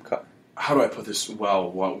you. How do I put this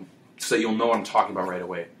well, so that you'll know what I'm talking about right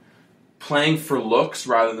away? Playing for looks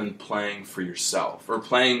rather than playing for yourself, or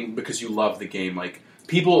playing because you love the game. Like,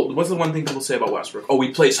 people, what's the one thing people say about Westbrook? Oh,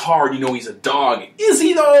 he plays hard, he's a dog. Is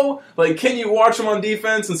he, though? Like, can you watch him on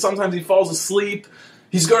defense and sometimes he falls asleep?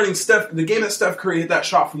 He's guarding Steph. The game that Steph Curry hit that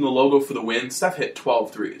shot from the logo for the win, Steph hit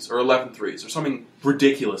 12 threes or 11 threes or something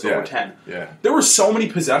ridiculous over 10. Yeah. There were so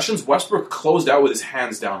many possessions Westbrook closed out with his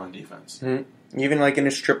hands down on defense. Even like in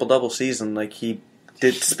his triple-double season, like he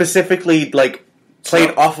did specifically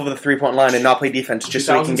played off of the three-point line and not play defense just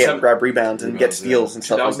so he can grab rebounds and get steals and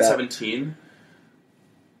stuff like that. 2017,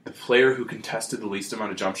 the player who contested the least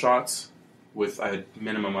amount of jump shots with a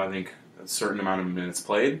minimum, I think, a certain amount of minutes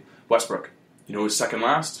played, Westbrook. You know who's second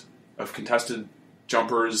last of contested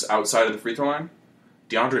jumpers outside of the free throw line?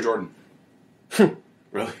 DeAndre Jordan.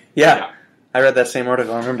 Really? Yeah. I read that same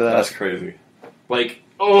article. I remember that. That's crazy. Like,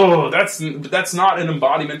 that's not an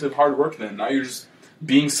embodiment of hard work then. Now you're just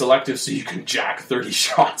being selective so you can jack 30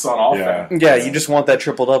 shots on offense. Yeah, you just want that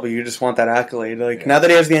triple-double. You just want that accolade. Like, now that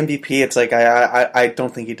he has the MVP, it's like, I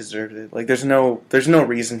don't think he deserved it. Like, there's no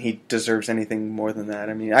reason he deserves anything more than that.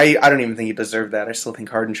 I mean, I don't even think he deserved that. I still think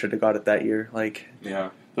Harden should have got it that year. Like, yeah.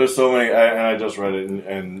 There's so many, and I just read it,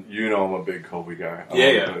 and you know I'm a big Kobe guy.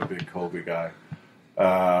 I'm a big Kobe guy.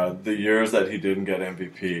 The years that he didn't get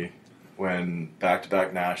MVP, when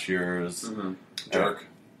back-to-back Nash years, Dirk.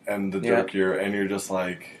 And the Dirk year, and you're just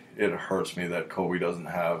like, it hurts me that Kobe doesn't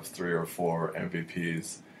have 3 or 4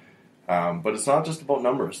 MVPs. But it's not just about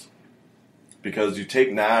numbers. Because you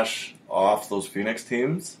take Nash off those Phoenix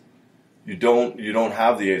teams, you don't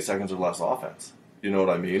have the 8 seconds or less offense. You know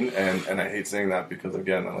what I mean? And I hate saying that because,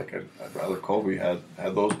 again, I'd rather Kobe had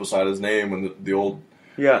those beside his name when the old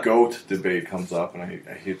GOAT debate comes up, and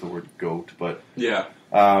I hate the word GOAT, but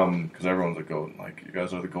because everyone's a GOAT. Like, you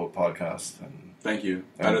guys are the GOAT podcast. And thank you.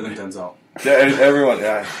 Better than Denzel. Yeah, everyone.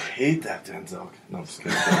 Yeah, I hate that Denzel. No, I'm just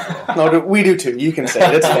kidding. No, we do too. You can say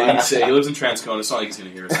it. It's fine. You say he lives in Transcona. It's not like he's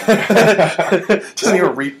going to hear us. Doesn't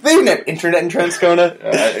even read. They didn't have internet in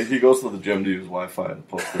Transcona. He goes to the gym to use Wi-Fi and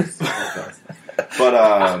post this podcast.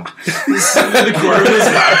 But he's sitting in the corner with his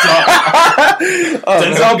laptop.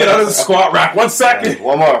 Denzel, get out of the squat rack. 1 second.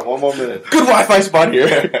 One more minute. Good Wi-Fi spot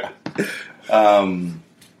here.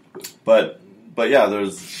 But yeah,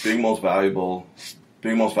 there's being most valuable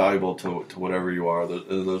to whatever you are.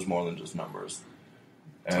 There's more than just numbers.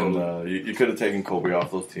 And you could have taken Kobe off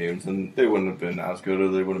those teams, and they wouldn't have been as good, or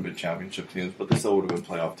they wouldn't have been championship teams, but they still would have been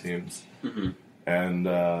playoff teams. Mm-hmm. And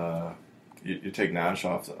you take Nash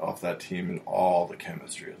off that team, and all the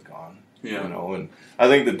chemistry is gone. Yeah. You know, and I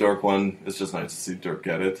think the Dirk one, it's just nice to see Dirk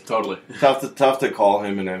get it. Totally. Tough to call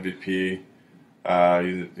him an MVP.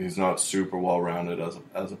 He's not super well rounded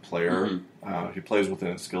as a player. Mm-hmm. He plays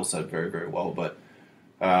within his skill set very, very well, but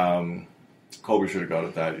Kobe should have got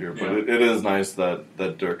it that year. But it is nice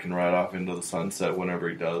that Dirk can ride off into the sunset whenever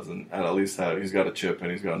he does, and at least he's got a chip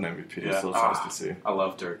and he's got an MVP. Yeah. So it's nice to see. I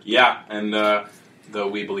love Dirk. Yeah, and the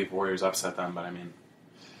We Believe Warriors upset them, but I mean,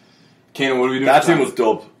 Kanen, what do we do? That team was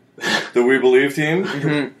dope. The We Believe team?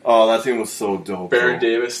 Mm-hmm. Oh, that team was so dope. Baron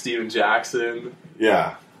Davis, Steven Jackson.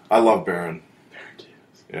 Yeah, I love Baron.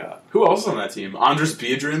 Yeah. Who else is on that team? Andres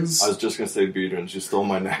Biedrins? I was just going to say Biedrins. You stole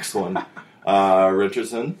my next one.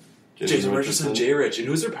 Richardson. Jason Richardson, J. Rich. And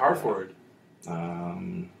who's their power forward?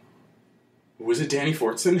 Was it Danny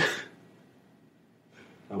Fortson?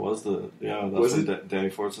 That was Danny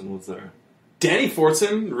Fortson was there. Danny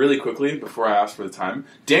Fortson, really quickly, before I asked for the time,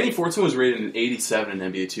 Danny Fortson was rated an 87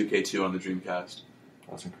 in NBA 2K2 on the Dreamcast.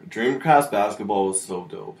 That's incredible. Dreamcast basketball was so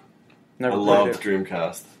dope. I loved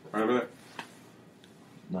Dreamcast. Right over there.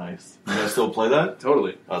 Nice. You guys still play that?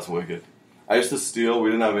 Totally. That's wicked. I used to steal.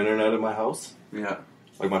 We didn't have internet in my house. Yeah.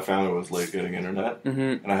 Like, my family was late getting internet.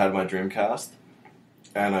 Mm-hmm. And I had my Dreamcast.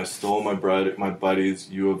 And I stole my buddy's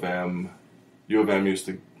U of M. U of M used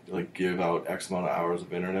to, like, give out X amount of hours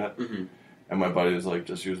of internet. Mm-hmm. And my buddy was like,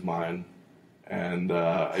 just use mine. And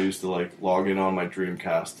I used to, like, log in on my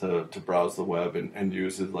Dreamcast to browse the web and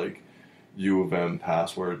use his, like, U of M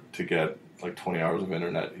password to get, like, 20 hours of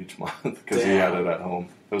internet each month because he had it at home.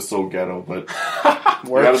 It was so ghetto, but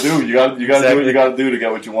you gotta do what you gotta do to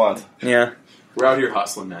get what you want. Yeah. We're out here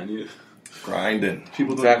hustling, man. Grinding.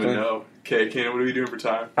 People don't even know. Okay, Kanen, what are we doing for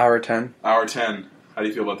time? Hour 10. Hour 10. How do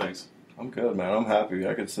you feel about things? I'm good, man. I'm happy.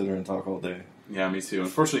 I could sit here and talk all day. Yeah, me too.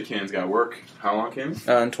 Unfortunately, Kanen's got work. How long,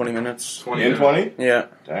 Kanen? In 20 minutes. 20? Yeah.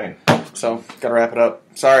 Dang. So, gotta wrap it up.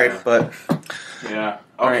 Sorry, but... Yeah.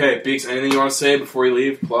 Okay, right. Beaks, anything you want to say before you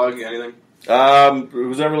leave? Plug, anything?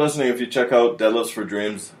 Who's ever listening, if you check out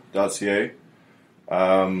deadliftsfordreams.ca, go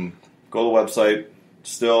to the website.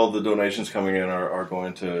 Still, the donations coming in are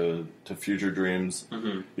going to future dreams.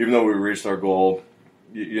 Mm-hmm. Even though we reached our goal,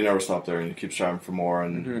 you never stop there, and you keep striving for more.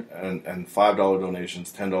 And $5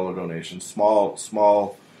 donations, $10 donations,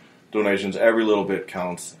 small donations, every little bit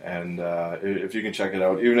counts. And if you can check it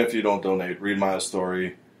out, even if you don't donate, read my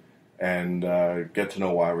story and get to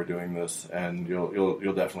know why we're doing this, and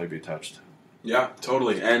you'll definitely be touched. Yeah,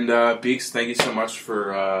 totally. And Beaks, thank you so much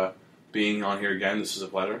for being on here again. This was a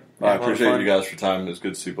pleasure. I appreciate you guys for time. It was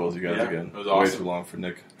good to see both of you guys again. It was awesome. Way too long for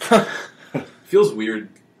Nick. Feels weird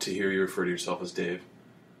to hear you refer to yourself as Dave.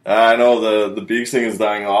 I know the Beaks thing is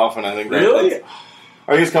dying off, and I think really? I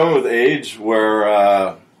think it's coming with age,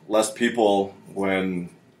 where less people. When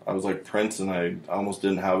I was like Prince, and I almost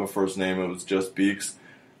didn't have a first name; it was just Beaks.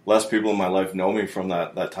 less people in my life know me from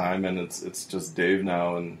that time, and it's just Dave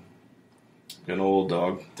now, and getting old,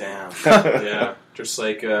 dog. Damn. Yeah. Just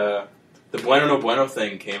like the Bueno No Bueno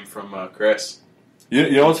thing came from Chris. You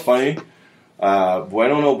know what's funny?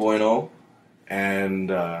 Bueno No Bueno and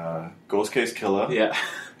Ghost Case Killa Yeah.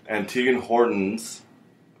 and Tegan Hortons,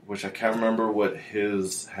 which I can't remember what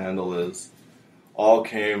his handle is, all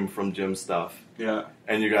came from gym stuff. Yeah.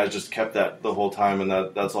 And you guys just kept that the whole time, and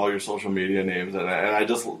that's all your social media names. And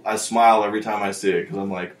I smile every time I see it, because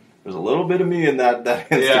I'm like, there's a little bit of me in that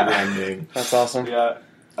Instagram name. That's awesome. Yeah.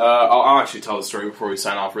 I'll actually tell the story before we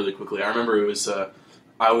sign off really quickly. I remember it was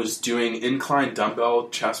I was doing incline dumbbell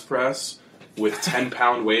chest press with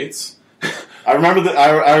 10-pound weights. I remember that.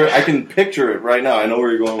 I can picture it right now. I know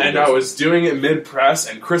where you're going with And this. I was doing it mid-press,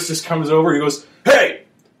 and Chris just comes over, he goes, "Hey,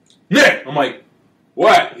 Nick!" I'm like,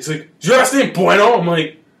 "What?" He's like, "Is your last name Bueno?" I'm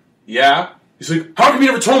like, "Yeah." He's like, "How come you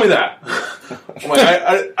never told me that?" I'm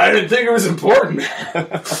like, I didn't think it was important.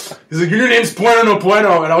 He's like, "Your name's Bueno No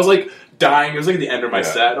Bueno." And I was like, dying. It was like at the end of my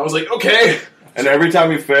set. And I was like, okay. And every time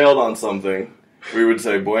we failed on something, we would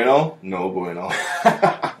say, "Bueno, no bueno."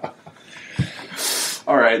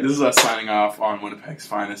 All right, this is us signing off on Winnipeg's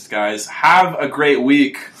Finest, guys. Have a great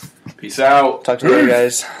week. Peace out. Talk to you later,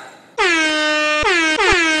 guys.